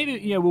 I mean, maybe,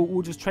 you know,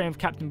 we'll just train with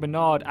Captain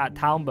Bernard at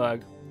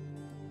Talmberg.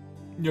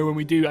 You know, when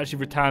we do actually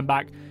return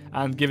back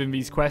and give him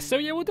these quests. So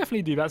yeah, we'll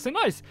definitely do that. So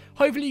nice.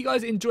 Hopefully you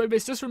guys enjoyed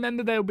this. Just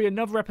remember there will be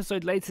another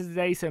episode later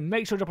today. So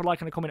make sure to drop a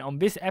like and a comment on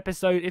this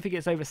episode. If it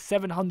gets over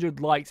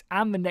 700 likes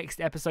and the next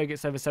episode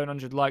gets over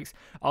 700 likes,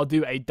 I'll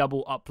do a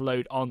double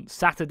upload on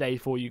Saturday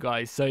for you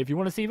guys. So if you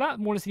want to see that,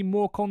 want to see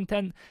more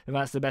content, then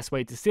that's the best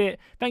way to see it.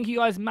 Thank you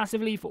guys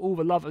massively for all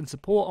the love and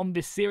support on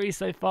this series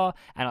so far.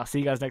 And I'll see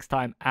you guys next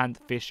time, and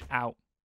fish out.